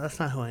because that's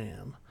not who I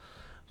am.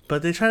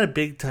 But they try to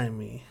big time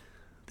me.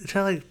 They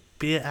try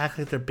to act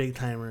like they're big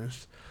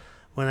timers.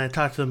 When I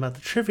talked to them about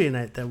the trivia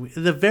night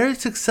the very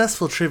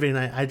successful trivia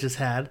night I just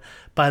had,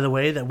 by the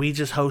way, that we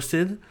just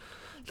hosted.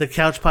 The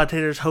Couch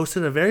Potators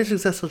hosted a very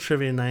successful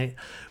trivia night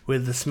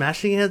with the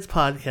Smashing Heads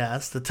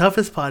podcast, the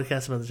toughest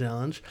podcast about the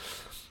challenge.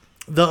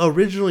 The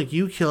original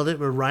You Killed It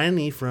with Ryan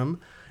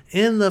Ephraim,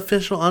 and the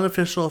official,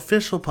 unofficial,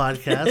 official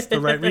podcast, the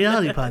Right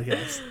Reality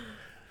podcast.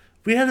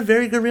 We had a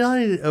very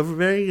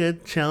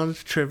good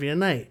challenge trivia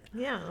night.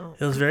 Yeah.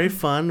 It was very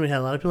fun. We had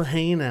a lot of people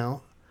hanging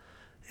out.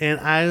 And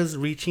I was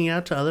reaching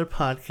out to other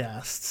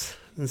podcasts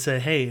and say,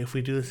 hey, if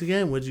we do this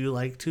again, would you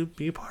like to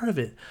be a part of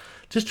it?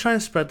 Just trying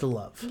to spread the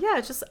love. Yeah,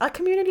 it's just a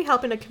community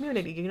helping a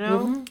community, you know?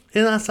 Mm-hmm.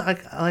 And that's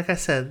like I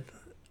said,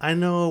 I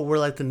know we're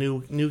like the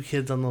new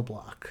kids on the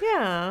block.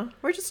 Yeah.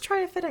 We're just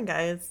trying to fit in,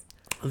 guys.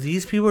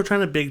 These people are trying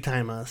to big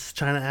time us,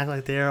 trying to act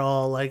like they're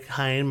all like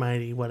high and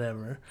mighty,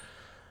 whatever.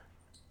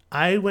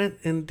 I went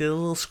and did a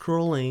little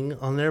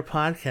scrolling on their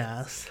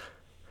podcast,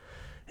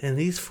 and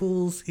these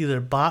fools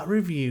either bought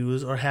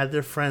reviews or had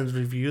their friends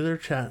review their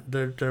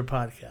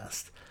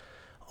podcast.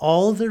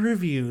 All the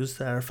reviews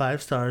that are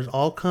 5 stars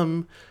all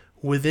come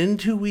within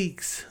 2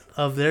 weeks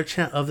of their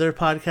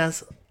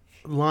podcast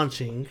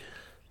launching.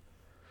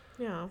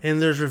 Yeah.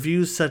 And there's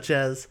reviews such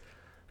as,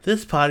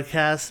 this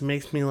podcast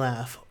makes me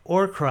laugh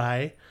or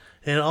cry.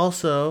 It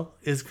also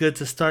is good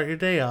to start your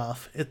day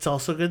off. It's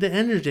also good to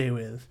end your day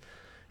with.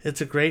 It's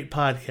a great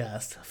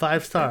podcast.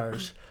 5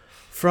 stars.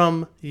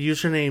 From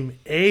username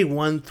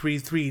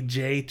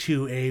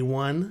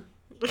A133J2A1.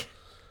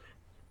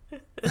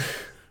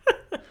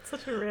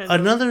 Such a random.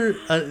 Another,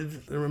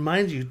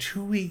 remind you,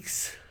 2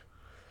 weeks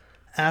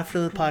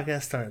after the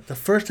podcast started. The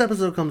first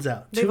episode comes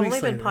out. They've 2 weeks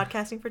only been later.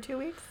 podcasting for 2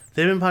 weeks?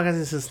 They've been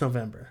podcasting since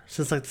November.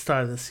 Since like the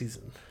start of this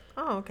season.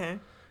 Oh, okay.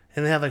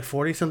 And they have like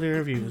 40-something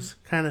reviews.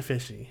 Kind of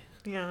fishy.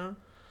 Yeah.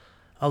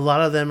 A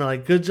lot of them are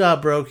like, good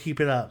job, bro. Keep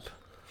it up.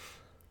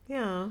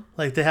 Yeah.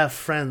 Like they have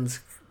friends.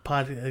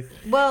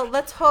 Well,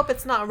 let's hope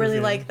it's not really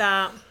Okay. like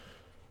that.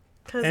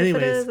 Because if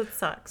Anyways, it is, it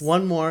sucks.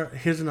 One more.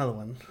 Here's another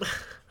one.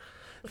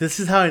 This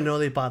is how I know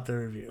they bought their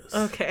reviews.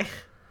 Okay.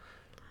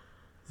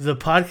 The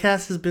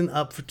podcast has been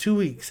up for 2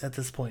 weeks at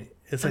this point.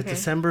 It's like Okay.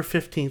 December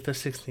 15th or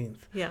 16th.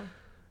 Yeah.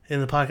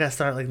 And the podcast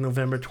started like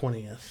November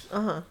 20th.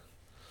 Uh-huh.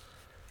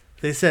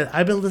 They said,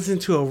 I've been listening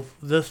to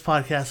this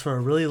podcast for a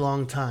really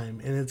long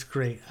time, and it's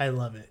great. I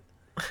love it.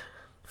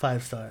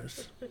 5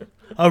 stars.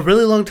 A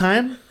really long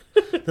time?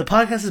 The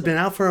podcast has been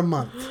out for a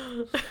month.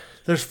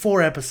 There's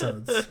 4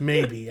 episodes,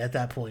 maybe, at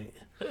that point.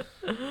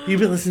 You've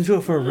been listening to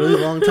it for a really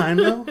long time,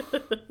 though?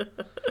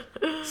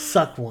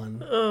 suck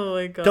one. Oh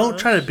my god. Don't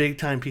try to big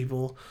time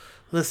people.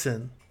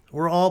 Listen,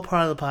 we're all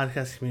part of the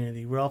podcast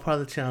community. We're all part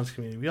of the challenge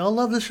community. We all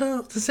love the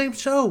show, the same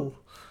show.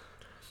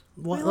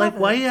 Why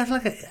are you acting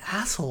like an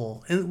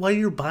asshole? And why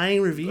you're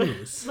buying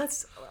reviews?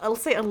 I'll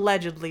say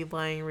allegedly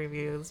buying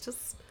reviews,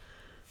 just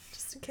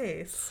in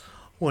case.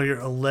 Well,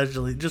 you're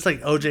allegedly, just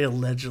like OJ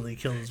allegedly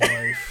killed his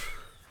wife.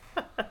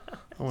 I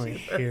want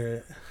to hear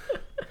it.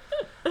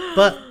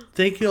 But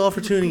thank you all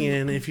for tuning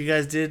in. If you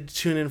guys did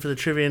tune in for the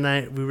trivia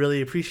night, we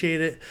really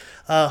appreciate it.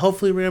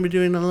 Hopefully, we're going to be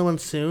doing another one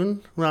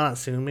soon. Well, not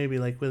soon, maybe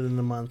like within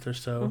the month or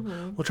so.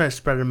 Mm-hmm. We'll try to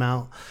spread them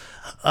out.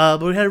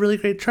 But we had a really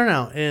great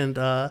turnout. And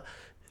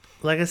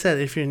like I said,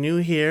 if you're new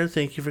here,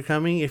 thank you for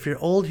coming. If you're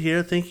old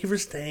here, thank you for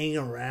staying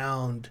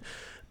around.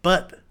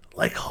 But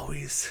like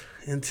always,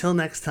 until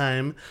next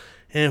time,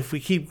 and if we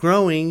keep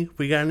growing,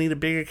 we got to need a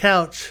bigger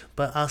couch.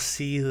 But I'll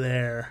see you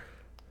there.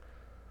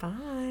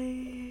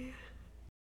 Bye.